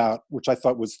spoke about, which I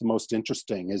thought was the most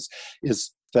interesting,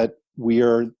 is that we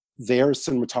are there as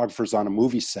cinematographers on a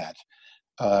movie set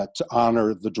to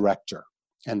honor the director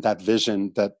and that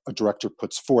vision that a director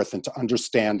puts forth, and to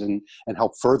understand and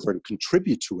help further and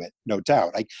contribute to it, no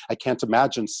doubt. I can't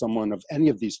imagine someone of any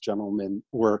of these gentlemen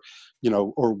or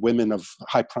women of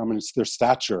high prominence, their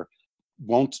stature,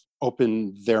 won't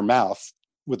open their mouth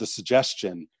with a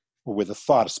suggestion or with a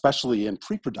thought, especially in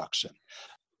pre-production.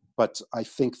 But I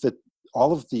think that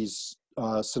all of these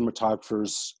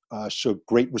cinematographers showed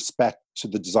great respect to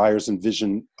the desires and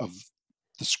vision of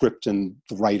the script and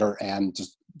the writer and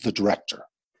the director.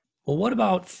 Well, what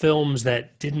about films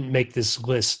that didn't make this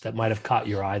list that might have caught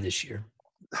your eye this year?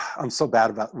 I'm so bad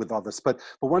about with all this, but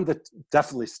one that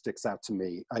definitely sticks out to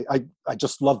me, I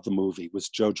just loved the movie, was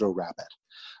Jojo Rabbit.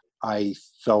 I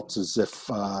felt as if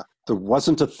there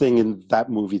wasn't a thing in that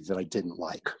movie that I didn't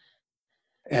like.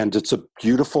 And it's a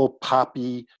beautiful,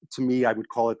 poppy, to me, I would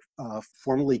call it a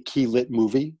formally key-lit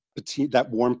movie, that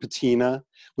warm patina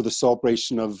with a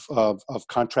celebration of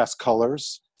contrast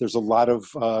colors. There's a lot of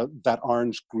that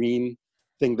orange-green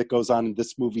thing that goes on in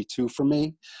this movie too for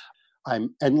me.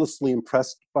 I'm endlessly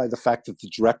impressed by the fact that the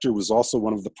director was also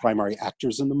one of the primary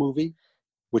actors in the movie,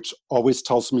 which always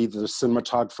tells me that the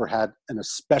cinematographer had an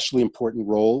especially important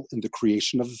role in the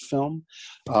creation of the film.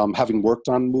 Having worked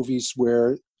on movies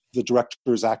where the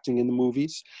director is acting in the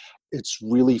movies, it's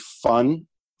really fun,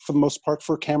 for the most part,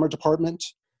 for a camera department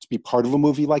to be part of a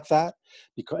movie like that.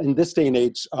 Because in this day and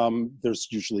age, there's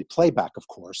usually playback, of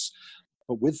course.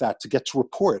 But with that, to get to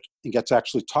report and get to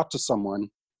actually talk to someone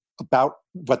about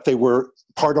what they were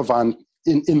part of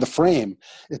in the frame,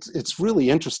 it's really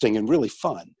interesting and really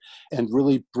fun, and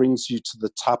really brings you to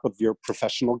the top of your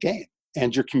professional game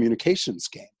and your communications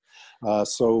game.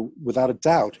 So without a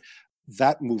doubt,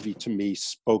 that movie to me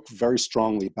spoke very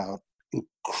strongly about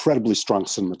incredibly strong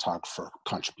cinematographer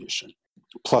contribution,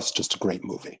 plus just a great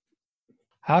movie.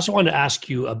 I also wanted to ask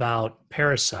you about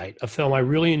Parasite, a film I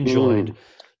really enjoyed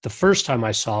the first time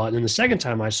I saw it. And then the second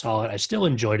time I saw it, I still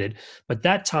enjoyed it. But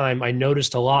that time I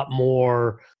noticed a lot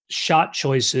more shot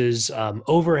choices,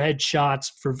 overhead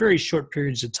shots for very short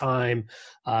periods of time,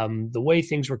 the way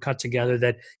things were cut together,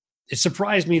 that it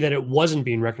surprised me that it wasn't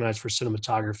being recognized for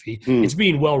cinematography. It's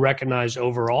being well recognized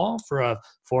overall for a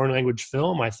foreign language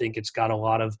film. I think it's got a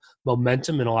lot of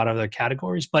momentum in a lot of other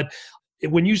categories. But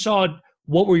when you saw it,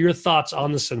 what were your thoughts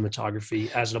on the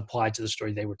cinematography as it applied to the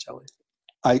story they were telling?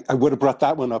 I would have brought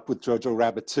that one up with Jojo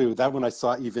Rabbit too. That one I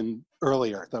saw even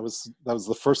earlier. That was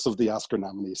the first of the Oscar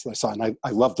nominees that I saw, and I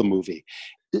loved the movie.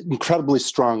 Incredibly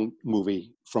strong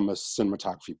movie from a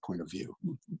cinematography point of view.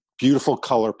 Beautiful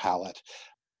color palette,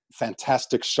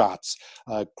 fantastic shots,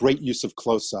 great use of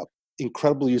close-up,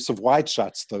 incredible use of wide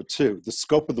shots though too. The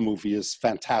scope of the movie is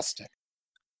fantastic.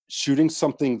 Shooting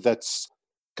something that's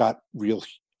got real,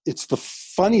 it's the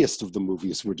funniest of the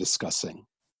movies we're discussing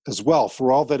as well,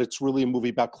 for all that it's really a movie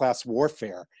about class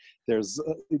warfare. There's,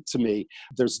 to me,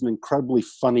 there's an incredibly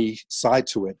funny side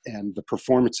to it, and the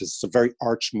performances, it's a very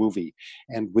arch movie.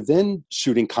 And within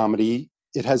shooting comedy,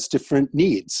 it has different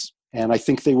needs. And I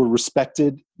think they were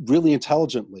respected really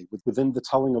intelligently within the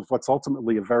telling of what's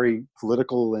ultimately a very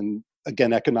political and,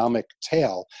 again, economic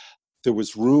tale. There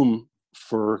was room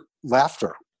for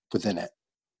laughter within it.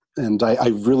 And I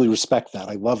really respect that.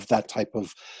 I love that type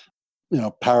of,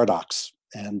 paradox.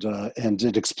 And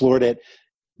it explored it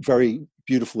very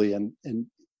beautifully, and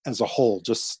as a whole,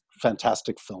 just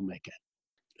fantastic filmmaking.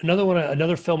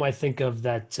 Another film I think of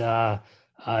that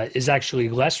is actually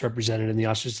less represented in the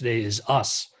Oscars today is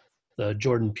Us, the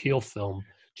Jordan Peele film.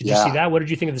 Did you see that? What did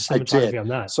you think of the cinematography on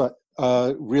that? So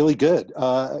really good.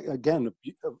 Again,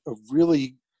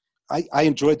 really, I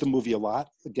enjoyed the movie a lot.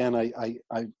 Again, I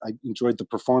enjoyed the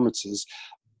performances.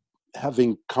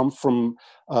 Having come from,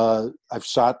 I've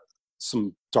shot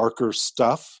some darker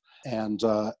stuff, and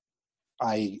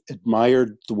I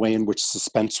admired the way in which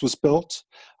suspense was built,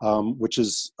 which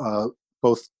is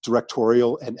both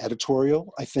directorial and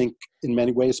editorial, I think, in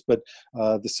many ways, but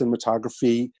the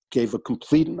cinematography gave a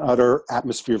complete and utter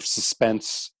atmosphere of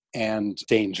suspense and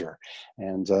danger,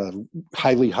 and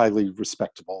highly, highly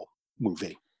respectable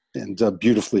movie, and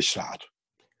beautifully shot.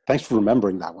 Thanks for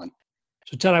remembering that one.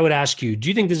 So Ted, I would ask you, do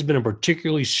you think this has been a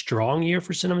particularly strong year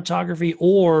for cinematography,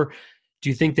 or do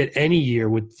you think that any year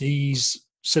with these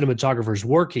cinematographers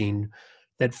working,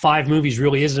 that 5 movies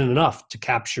really isn't enough to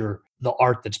capture the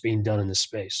art that's being done in this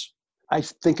space? I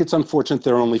think it's unfortunate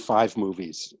there are only 5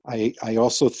 movies. I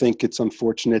also think it's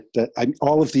unfortunate that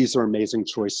all of these are amazing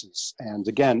choices. And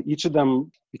again, each of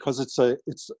them, because it's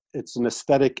an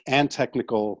aesthetic and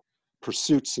technical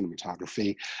pursuit,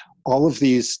 cinematography, all of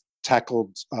these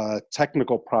tackled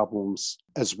technical problems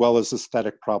as well as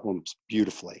aesthetic problems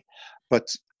beautifully. But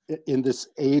in this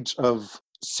age of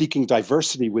seeking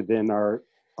diversity within our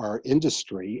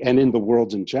industry and in the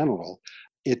world in general,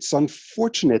 it's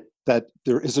unfortunate that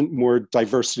there isn't more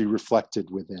diversity reflected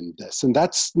within this. And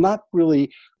that's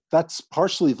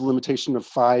partially the limitation of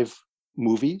 5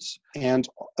 movies. And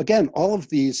again, all of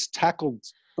these tackled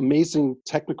amazing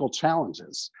technical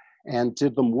challenges and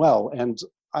did them well. And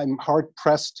I'm hard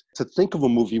pressed to think of a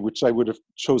movie which I would have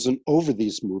chosen over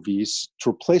these movies to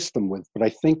replace them with. But I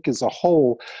think as a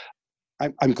whole,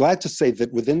 I'm glad to say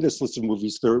that within this list of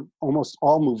movies, there are almost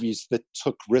all movies that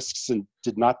took risks and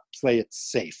did not play it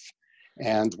safe.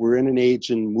 And we're in an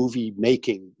age in movie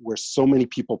making where so many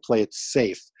people play it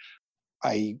safe.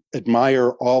 I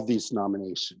admire all these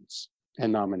nominations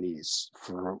and nominees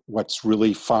for what's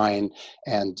really fine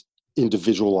and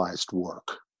individualized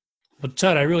work. Well,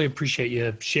 Ted, I really appreciate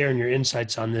you sharing your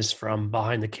insights on this from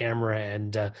behind the camera,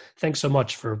 and thanks so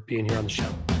much for being here on the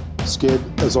show. Skid,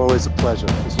 as always, a pleasure.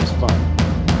 This was fun.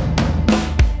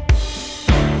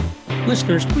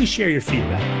 Listeners, please share your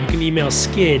feedback. You can email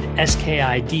skid,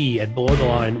 S-K-I-D, at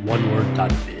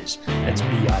belowtheline.oneword.biz. That's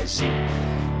B-I-Z.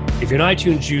 If you're an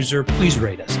iTunes user, please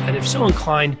rate us. And if so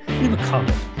inclined, leave a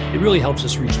comment. It really helps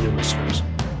us reach new listeners.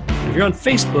 And if you're on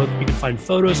Facebook, you can find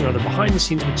photos and other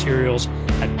behind-the-scenes materials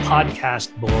at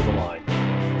Podcast Below the Line.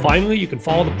 Finally, you can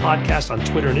follow the podcast on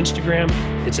Twitter and Instagram.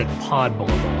 It's at Pod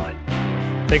Below the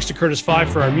Line. Thanks to Curtis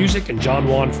Five for our music and John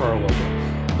Wan for our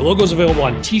logo. The logo is available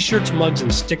on t-shirts, mugs,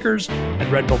 and stickers at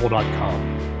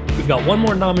redbubble.com. We've got one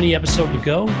more nominee episode to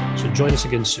go, so join us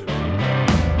again soon.